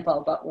sounded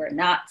simple but were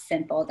not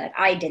simple, that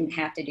I didn't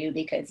have to do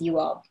because you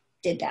all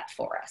did that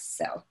for us.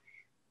 So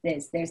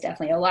there's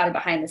definitely a lot of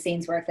behind the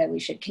scenes work that we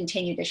should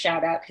continue to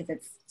shout out, because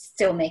it's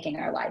still making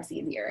our lives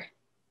easier.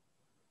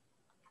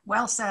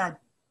 Well said.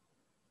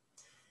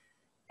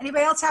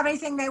 Anybody else have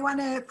anything they want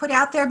to put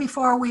out there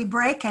before we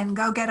break and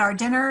go get our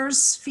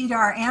dinners, feed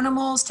our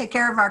animals, take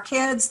care of our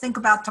kids, think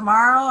about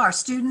tomorrow, our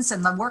students,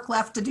 and the work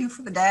left to do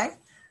for the day?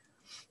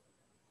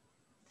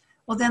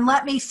 Well, then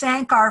let me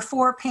thank our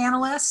 4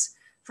 panelists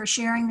for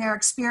sharing their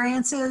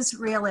experiences.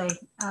 Really,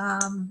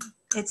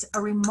 it's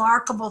a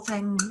remarkable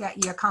thing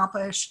that you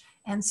accomplish,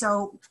 and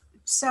so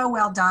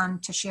well done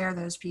to share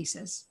those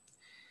pieces.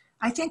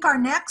 I think our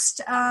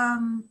next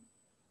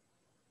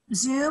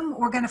Zoom,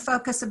 we're going to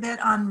focus a bit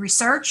on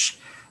research,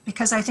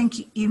 because I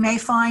think you may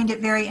find it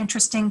very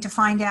interesting to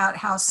find out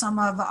how some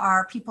of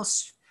our people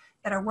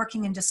that are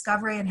working in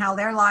discovery and how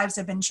their lives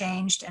have been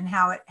changed, and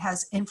how it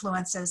has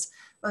influences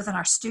both on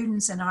our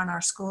students and on our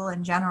school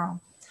in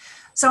general.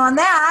 So on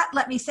that,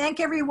 let me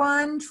thank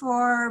everyone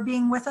for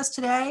being with us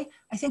today.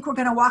 I think we're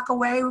going to walk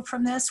away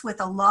from this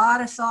with a lot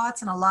of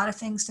thoughts and a lot of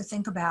things to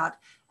think about.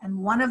 And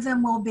one of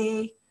them will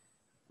be,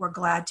 we're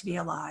glad to be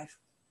alive.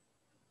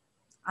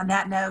 On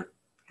that note,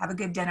 have a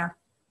good dinner.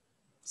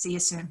 See you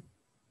soon.